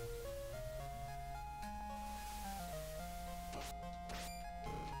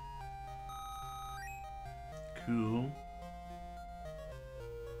 Cool.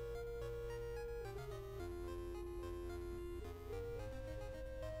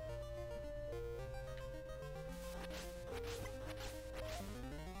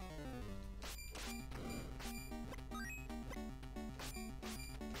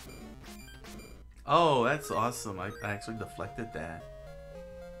 Oh, that's awesome. I actually deflected that.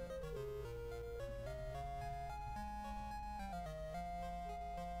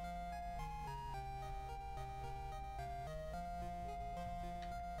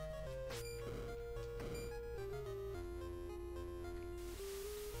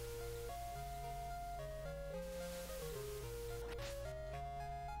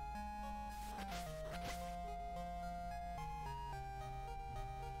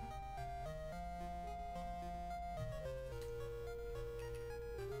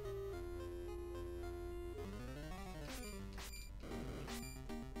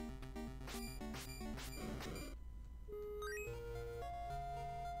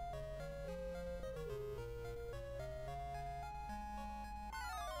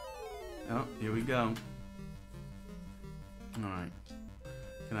 Oh, here we go. Alright.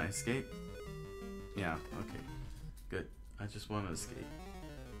 Can I escape? Yeah, okay. Good. I just want to escape.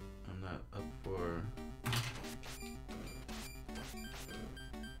 I'm not up for...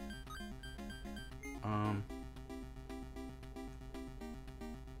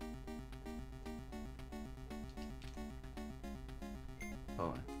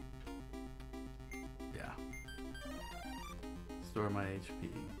 Hold on. Yeah. Store my HP.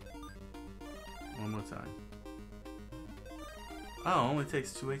 One more time. Oh, only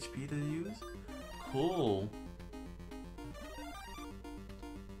takes 2 HP to use? Cool.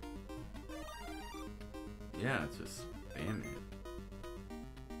 Yeah, it's just spam it.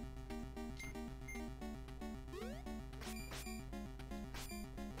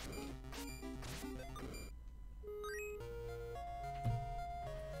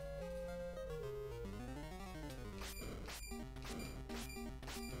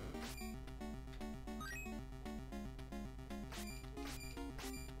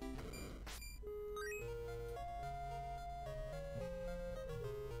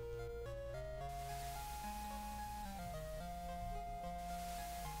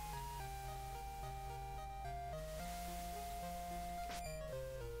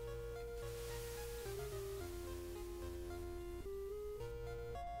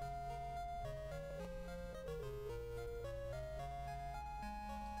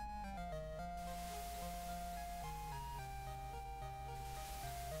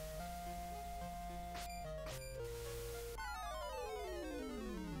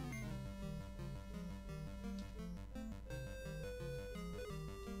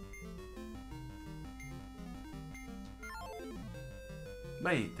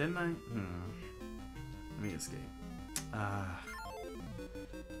 Wait, didn't I? Let me escape.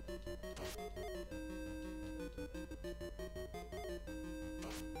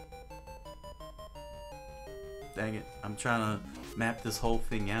 Dang it. I'm trying to map this whole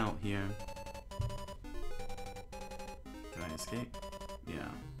thing out here. Can I escape? Yeah.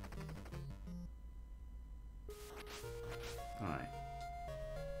 Alright.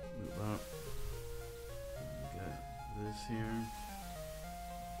 Move up. Got this here.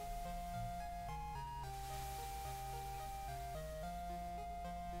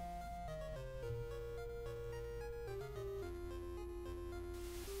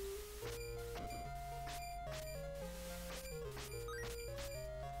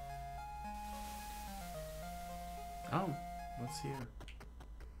 Oh, what's here?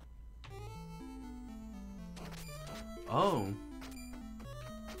 Oh.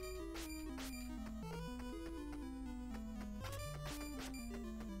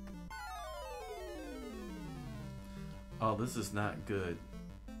 Oh, this is not good.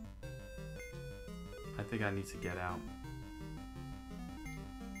 I think I need to get out.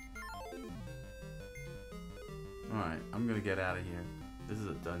 Alright, I'm gonna get out of here. This is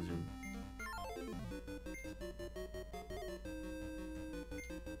a dungeon.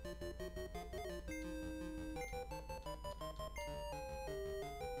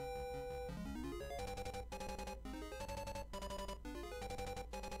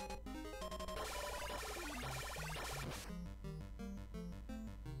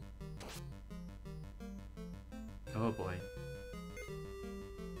 Oh boy.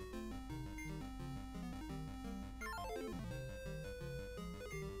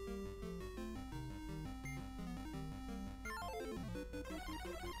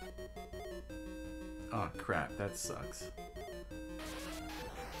 Oh crap, that sucks.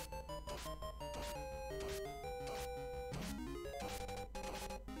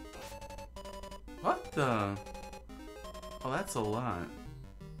 What the? Oh, that's a lot.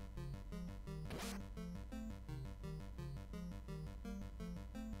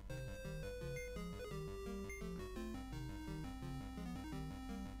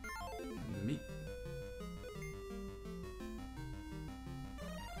 Meat.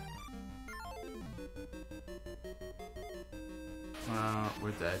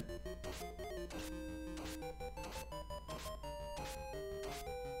 We're dead.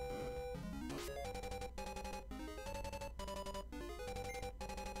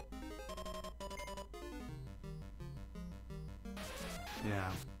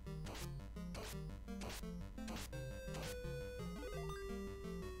 Yeah.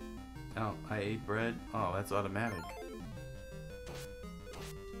 Oh, I ate bread? Oh, that's automatic.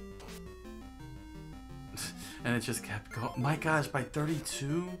 And it just kept going. My gosh, by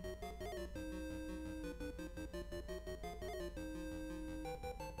 32?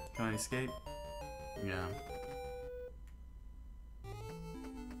 Can I escape? Yeah.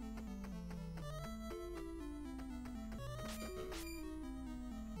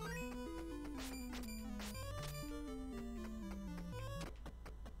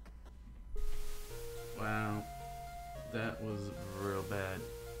 Wow. That was real bad.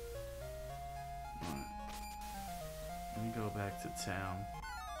 Alright. Let me go back to town.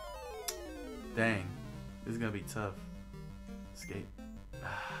 Dang. This is gonna be tough. Escape.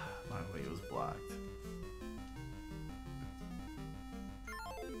 My way was blocked.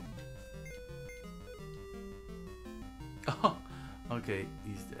 Oh, okay,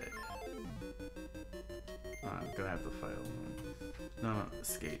 he's dead. I'm gonna have to fight him. No,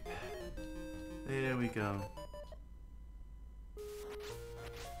 escape. There we go.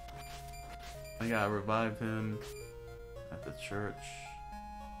 I gotta revive him at the church.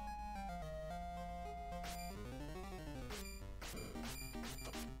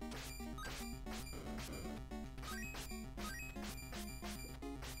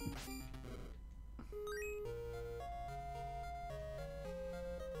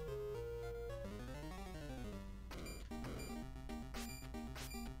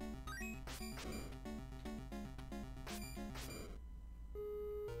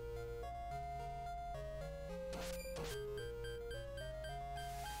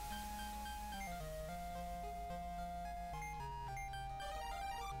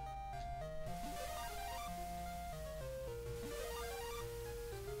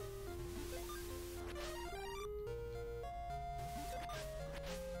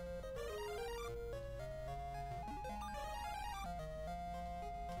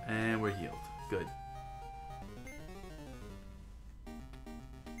 And we're healed. Good.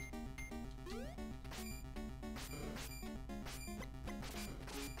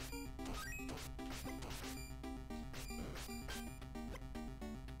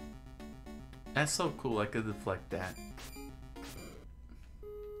 That's so cool, I could deflect that.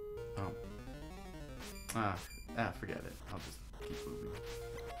 Oh. Forget it. I'll just keep moving.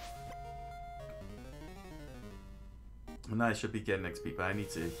 Well, now I should be getting XP, but I need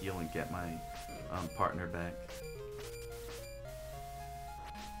to heal and get my partner back.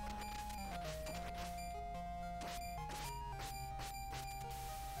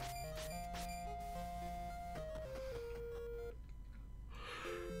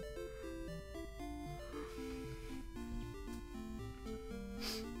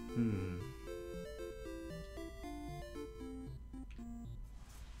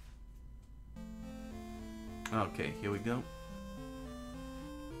 Okay, here we go.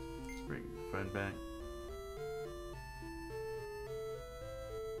 Let's bring friend back.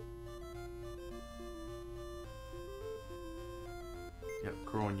 Yep,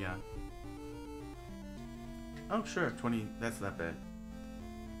 Coronia. Oh, sure, 20. That's not bad.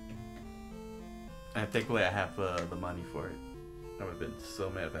 And thankfully, I have the money for it. I would have been so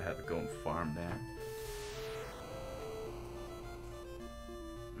mad if I had to go and farm that.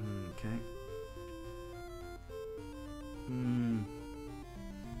 Okay. Oh.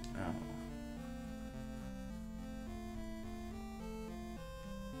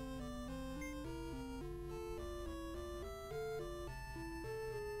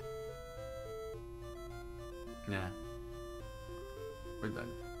 Nah. We're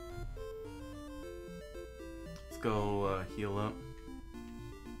done. Let's go heal up.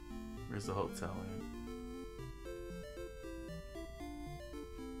 Where's the hotel at?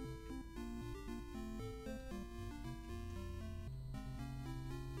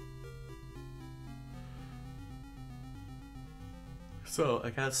 So I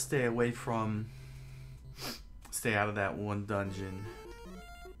gotta stay out of that one dungeon.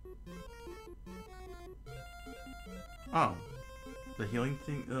 Oh, the healing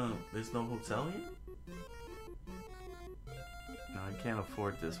thing, there's no hotel here? No, I can't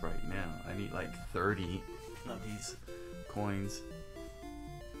afford this right now. I need like 30 of these coins.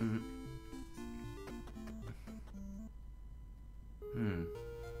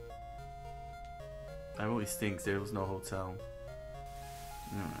 That really stinks. There was no hotel.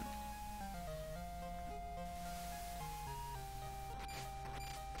 Alright.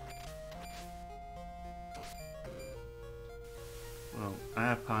 Well, I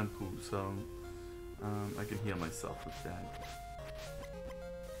have Panpu, so I can heal myself with that.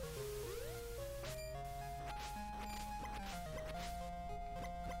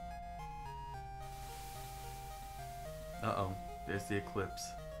 Uh-oh, there's the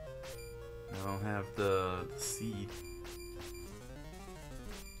eclipse. I don't have the seed.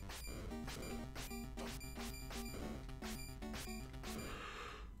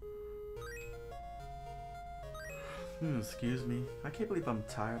 Excuse me. I can't believe I'm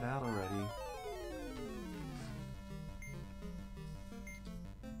tired out already.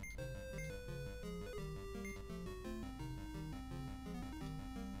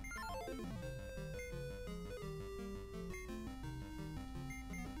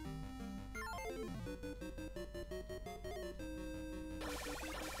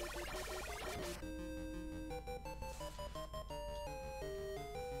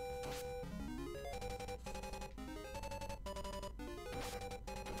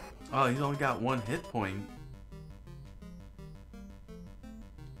 Oh, he's only got one hit point.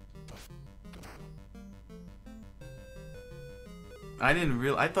 I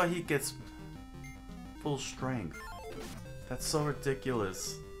thought he gets full strength. That's so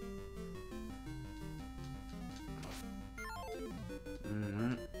ridiculous.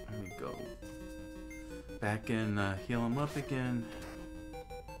 Let me go back and heal him up again.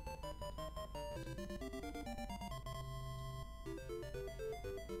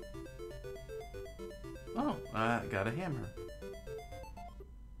 Oh, I got a hammer.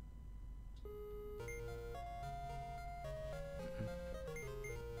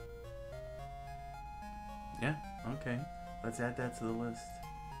 Yeah, okay. Let's add that to the list.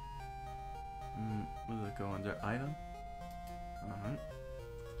 What does it go under? Item? Alright.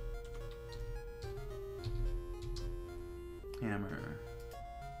 Hammer.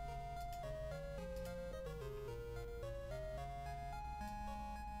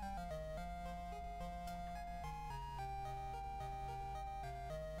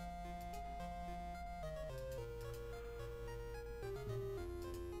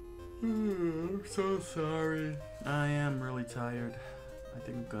 I'm so sorry. I am really tired. I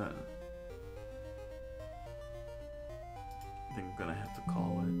think I'm gonna have to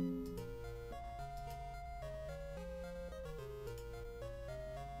call it.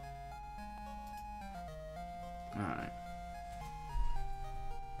 Alright.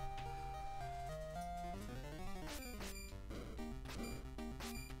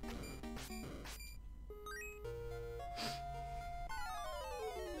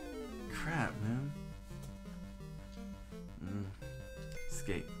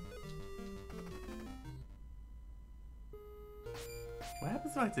 escape. What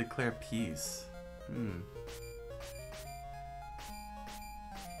happens if I declare peace?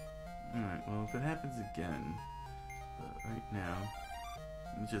 Alright, well, if it happens again, but right now,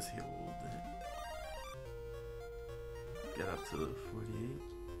 let me just heal a little bit. Get up to 48?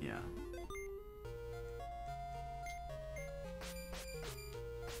 Yeah.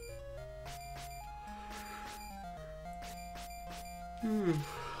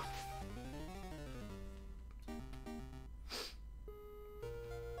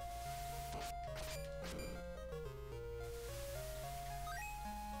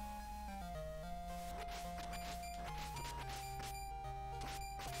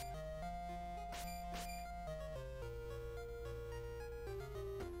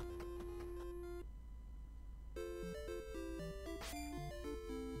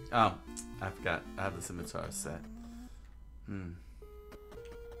 Oh, I forgot. I have the scimitar set.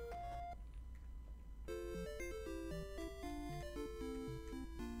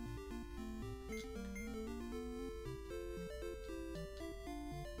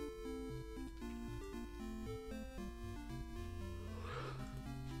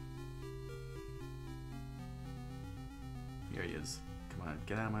 Here he is. Come on,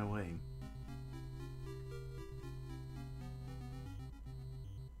 get out of my way.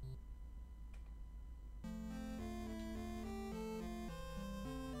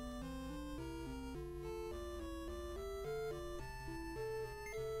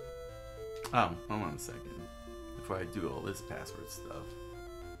 Oh, hold on a second. Before I do all this password stuff.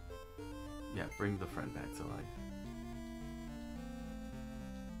 Yeah, bring the friend back to life.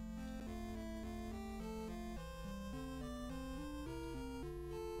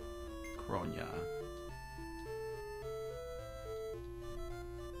 Kronya.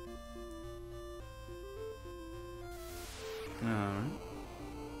 Alright.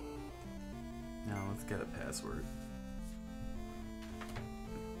 Now let's get a password.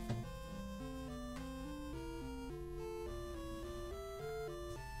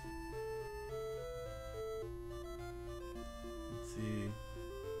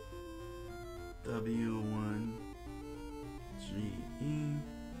 W1 GE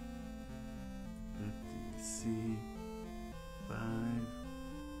 50C 5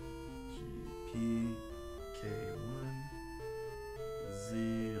 GP K1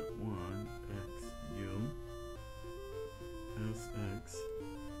 Z1 XU SX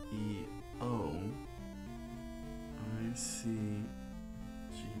EO IC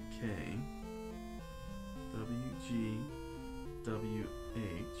GK WG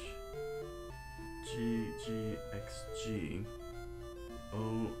WH GGXG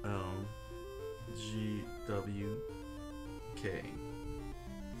OLGWK.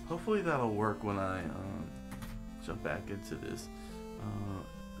 Hopefully that'll work when I jump back into this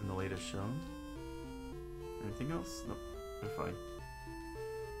in the later show. Anything else? Nope, we're fine.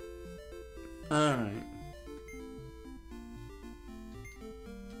 Alright.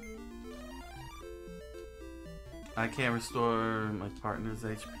 I can't restore my partner's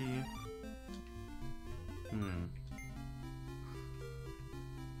HP.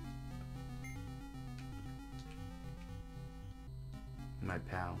 My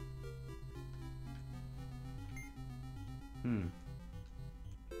pal.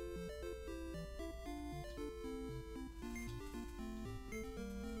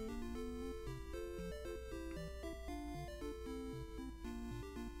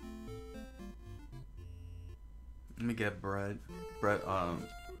 Let me get bread. Bread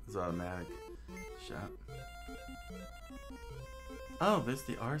is automatic. Shop. Oh, there's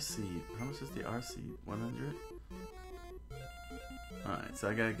the R seed. How much is the R seed? 100? Alright, so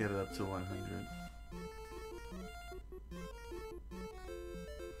I gotta get it up to 100.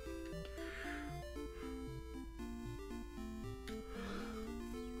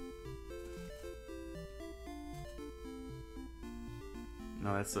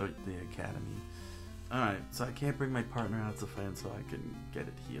 No, that's the academy. Alright, so I can't bring my partner out to fight until I can get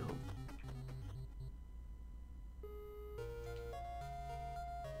it healed.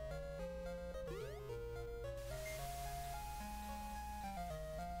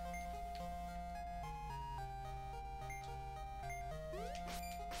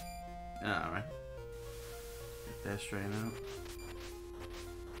 Alright. Get that straightened out.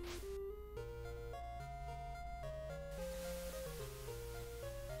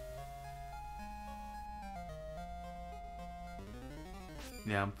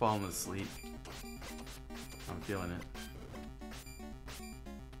 Yeah, I'm falling asleep. I'm feeling it.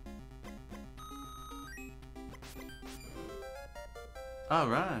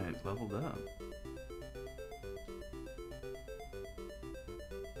 Alright, leveled up.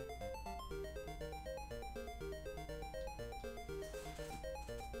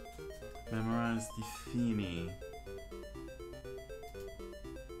 Memorize the Fini.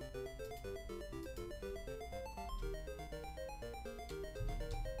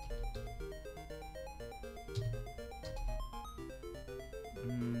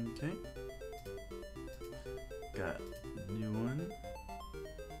 Okay. Got a new one.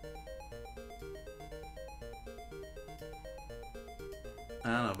 I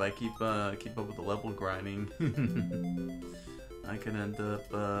don't know if I keep up with the level grinding, I can end up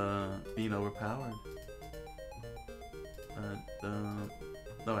being overpowered. But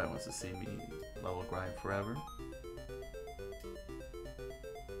nobody wants to see me level grind forever.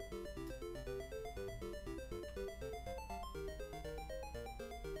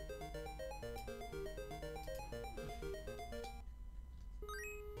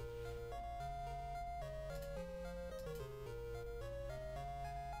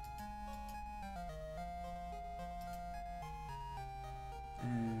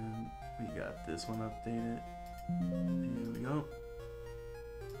 This one updated. Here we go.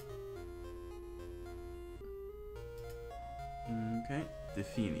 Okay,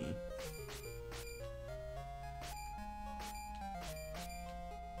 Defini.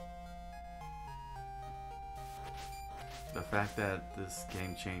 The fact that this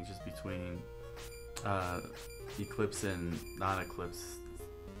game changes between Eclipse and non-Eclipse is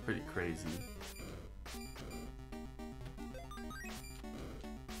pretty crazy.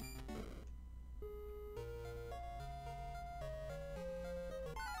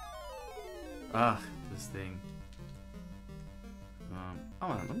 Ah, this thing.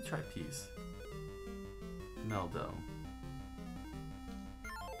 Hold on, let me try Peace. Meldo.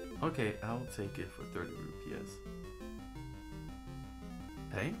 Okay, I'll take it for 30 rupees.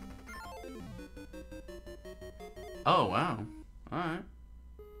 Pay? Oh, wow. Alright.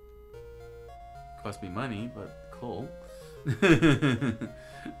 Cost me money, but cool.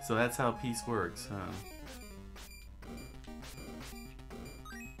 So that's how Peace works, huh?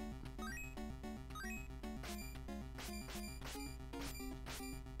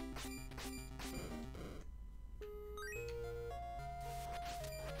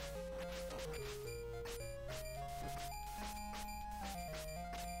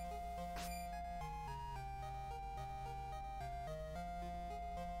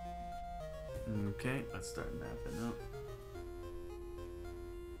 Okay, let's start mapping up.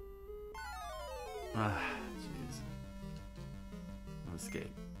 Ah, jeez. No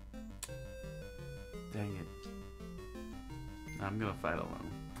escape. Dang it. I'm gonna fight alone.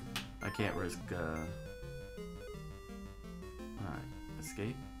 I can't risk, Alright,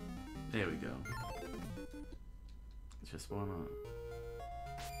 escape. There we go. Just wanna...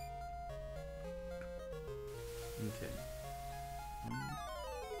 Okay.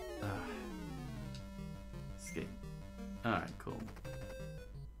 Escape. Alright, cool.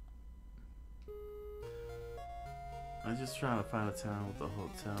 I'm just trying to find a town with a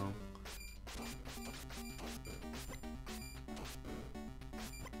hotel.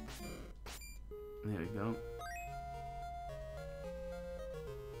 There we go.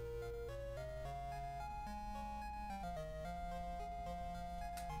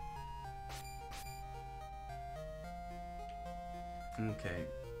 Okay,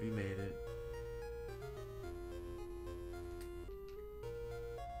 we made it.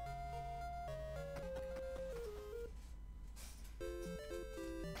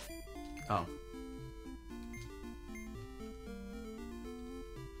 Oh.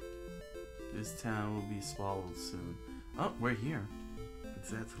 This town will be swallowed soon. Oh, we're here. It's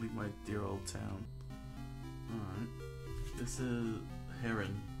sad to leave my dear old town. Alright. This is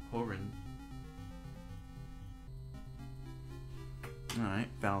Horan. Alright,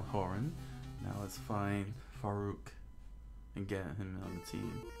 found Horan. Now let's find Farouk and get him on the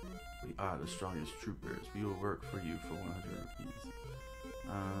team. We are the strongest troopers. We will work for you for 100 rupees.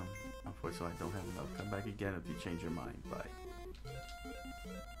 Unfortunately, I don't have enough. Come back again if you change your mind. Bye.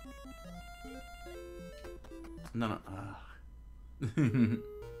 No.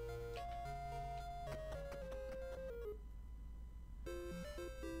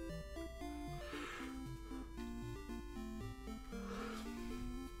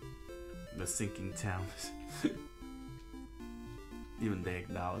 The sinking town. Even they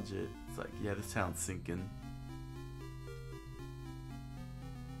acknowledge it. It's like, yeah, this town's sinking.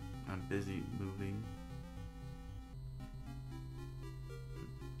 I'm busy moving.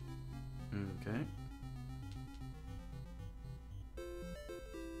 Okay.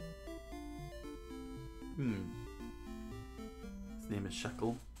 His name is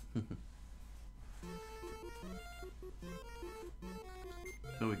Shekel.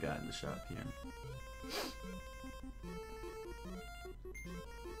 What we got in the shop here?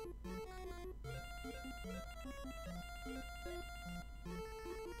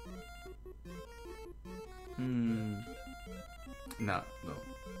 No, no.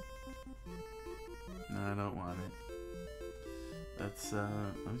 No, I don't want it. Let's,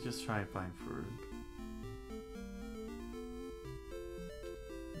 let me just try and find Farouk.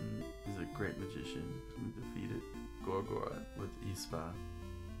 He's a great magician who defeated Gorgoroth with Ispa.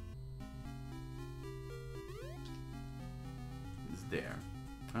 He's there.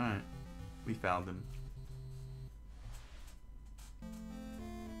 Alright. We found him.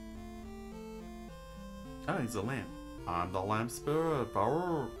 Oh, he's a lamp. I'm the lamp spirit,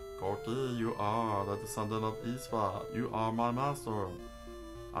 Farouk. Coqui, you are the descendant of Ispa. You are my master.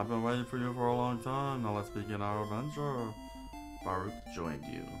 I've been waiting for you for a long time. Now let's begin our adventure. Farouk joined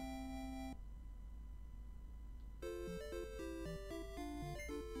you.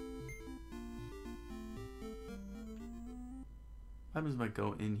 What happens if I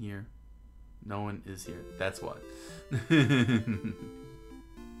go in here? No one is here. That's what.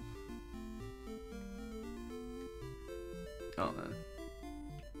 Oh man.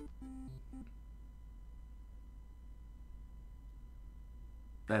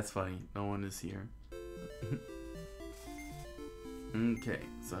 That's funny. No one is here. Okay,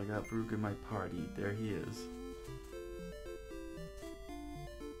 so I got Farouk in my party. There he is.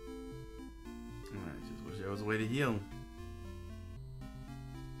 I just wish there was a way to heal.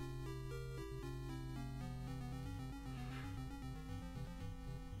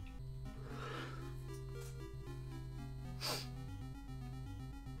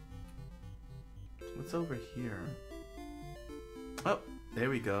 What's over here? Oh, there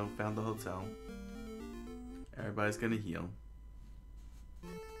we go. Found the hotel. Everybody's gonna heal.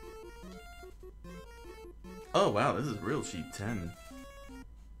 Oh wow, this is real cheap. 10.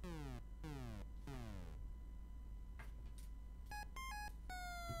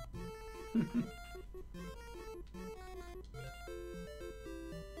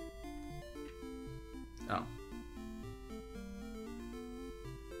 Oh.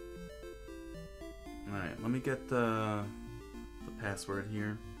 Alright, let me get the password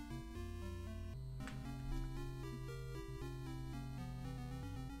here.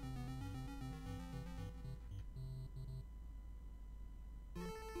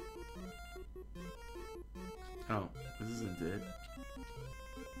 Oh, this isn't it.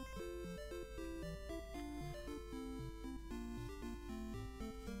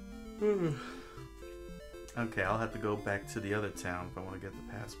 Okay, I'll have to go back to the other town if I want to get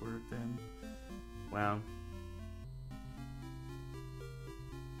the password then. Wow.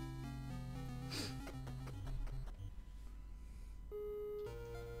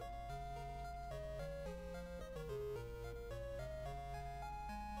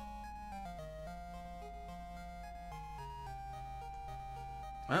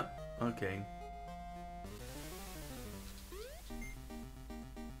 Oh, okay.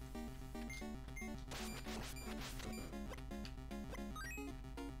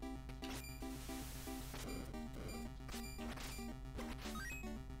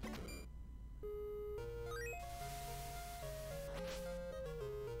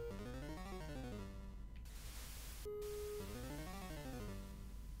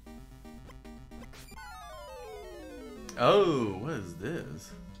 Oh, what is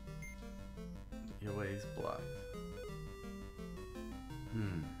this? Your way is blocked.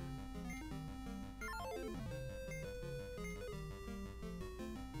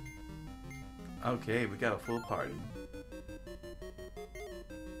 Okay, we got a full party.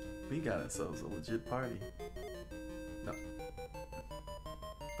 We got ourselves a legit party. No.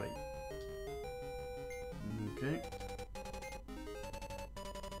 Wait. Okay.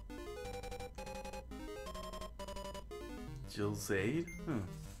 Scheherazade? Huh.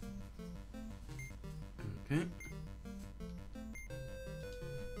 Okay.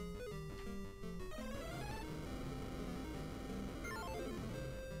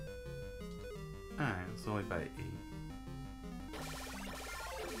 Alright, it's only by 8.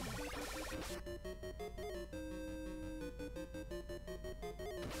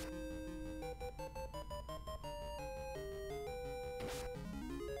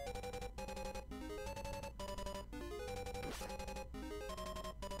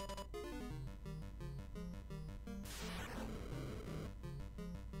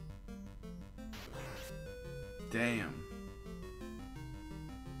 Damn.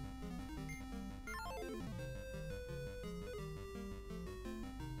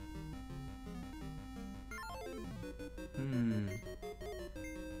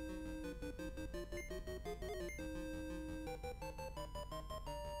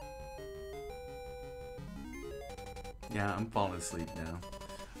 Yeah, I'm falling asleep now.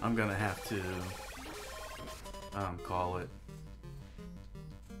 I'm gonna have to call it.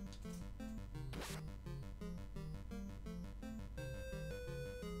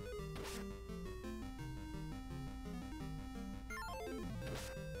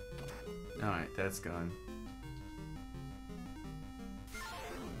 Alright, that's gone.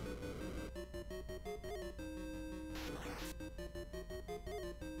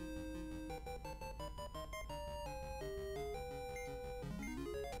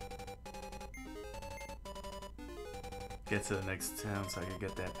 Get to the next town so I can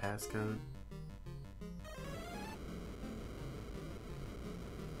get that passcode.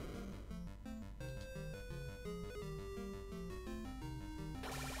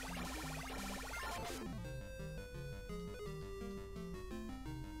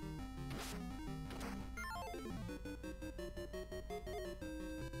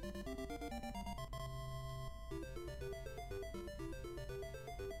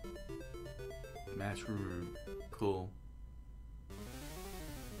 Match room. Cool.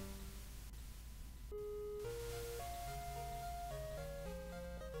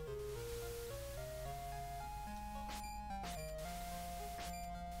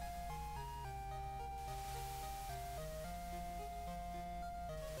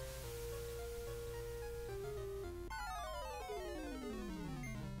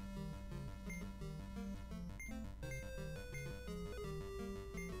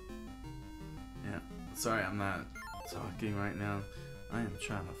 Sorry, I'm not talking right now. I am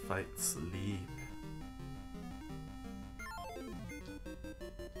trying to fight sleep.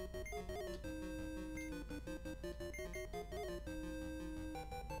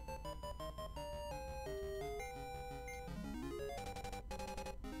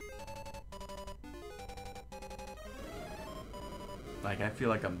 Like, I feel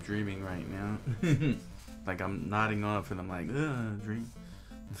like I'm dreaming right now. Like, I'm nodding off and I'm like, dream.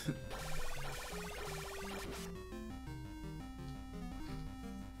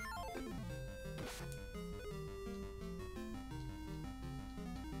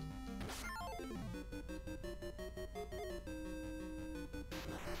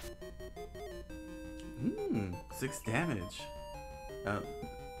 Mmm, 6 damage.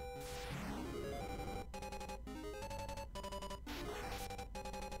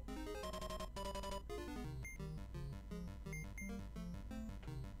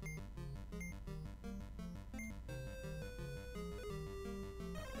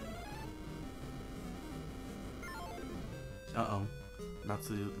 Uh-oh. About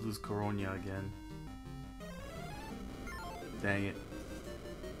to lose Coronia again. Dang it.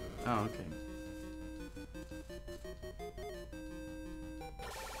 Oh, okay.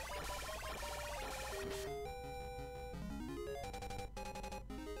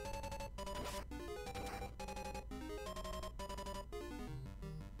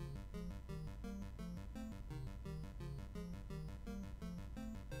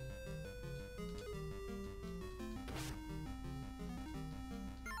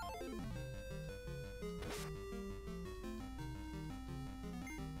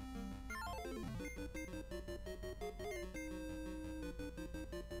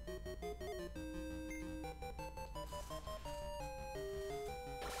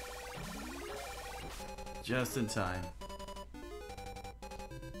 Just in time.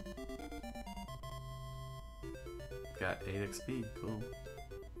 Got 8 XP, cool.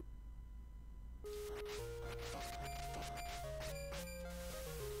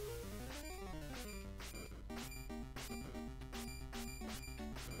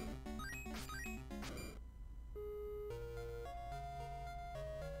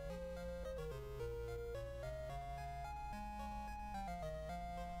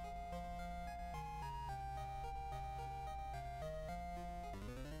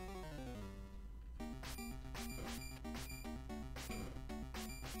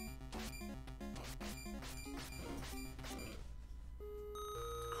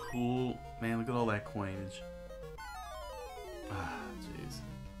 Cool. Man, look at all that coinage. Ah, jeez.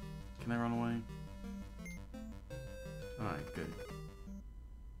 Can I run away? Alright, good.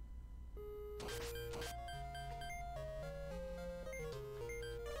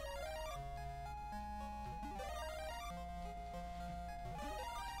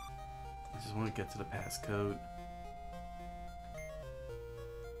 I just want to get to the passcode.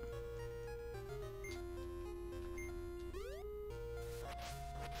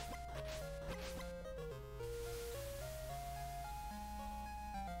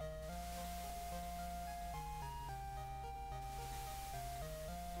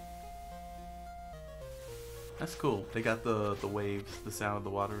 That's cool. They got the waves, the sound of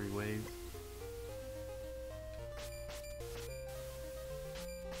the watery waves.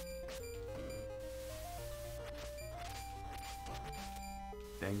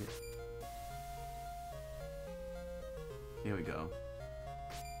 Dang it. Here we go.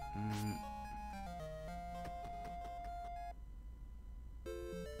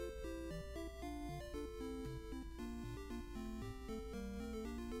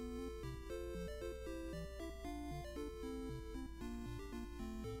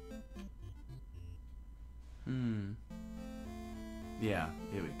 Yeah,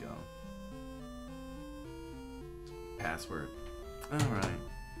 here we go. Password. Alright.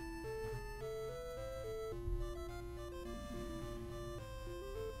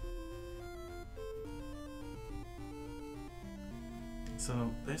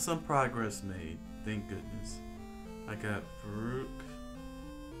 So, there's some progress made. Thank goodness. I got Farouk.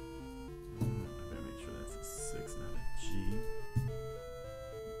 I better make sure that's a 6, not a G.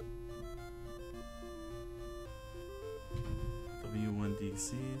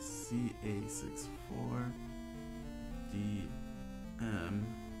 W1DC, CA64, DM,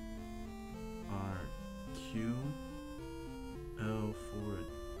 RQ,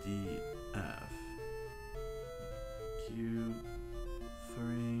 L4DF,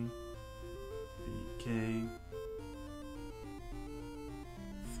 Q3, BK,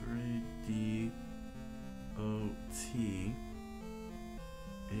 3DOT,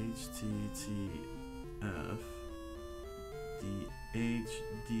 HTTF,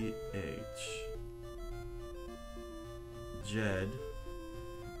 DHDH, JED,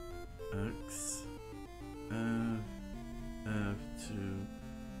 X,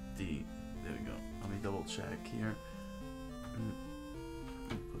 F2D. There we go. Let me double check here.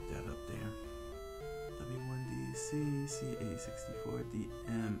 Put that up there. W1DC, CA64,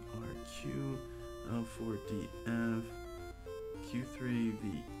 DM, RQ, L4DF,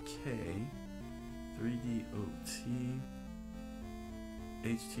 Q3VK, 3DOT,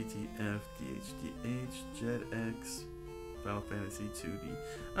 HTTF, DHDH, JetX, Final Fantasy 2D.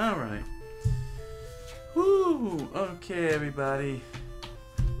 Alright. Woo! Okay, everybody.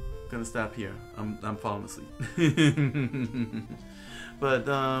 Gonna stop here. I'm falling asleep. But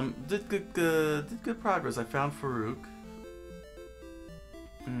did good progress. I found Farouk.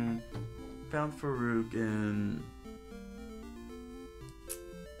 Found Farouk, and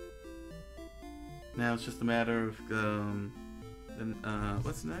now it's just a matter of then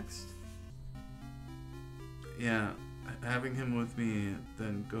what's next? Yeah, having him with me,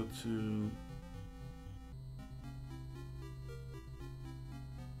 then go to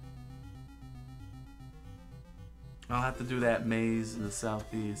I'll have to do that maze in the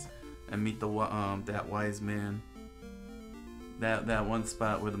southeast and meet the that wise man. That one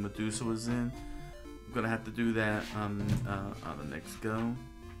spot where the Medusa was in. I'm gonna have to do that on the next go.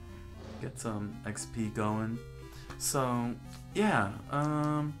 Get some XP going. So yeah,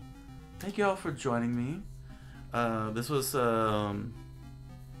 thank you all for joining me. This was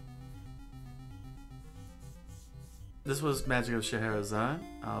Magic of Scheherazade.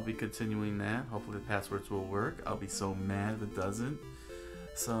 I'll be continuing that. Hopefully the passwords will work. I'll be so mad if it doesn't.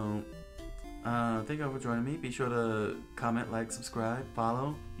 So, thank you all for joining me. Be sure to comment, like, subscribe,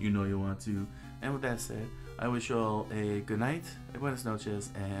 follow. You know you want to. And with that said, I wish you all a good night, buenas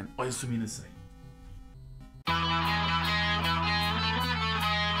noches, and oyasumi nasai.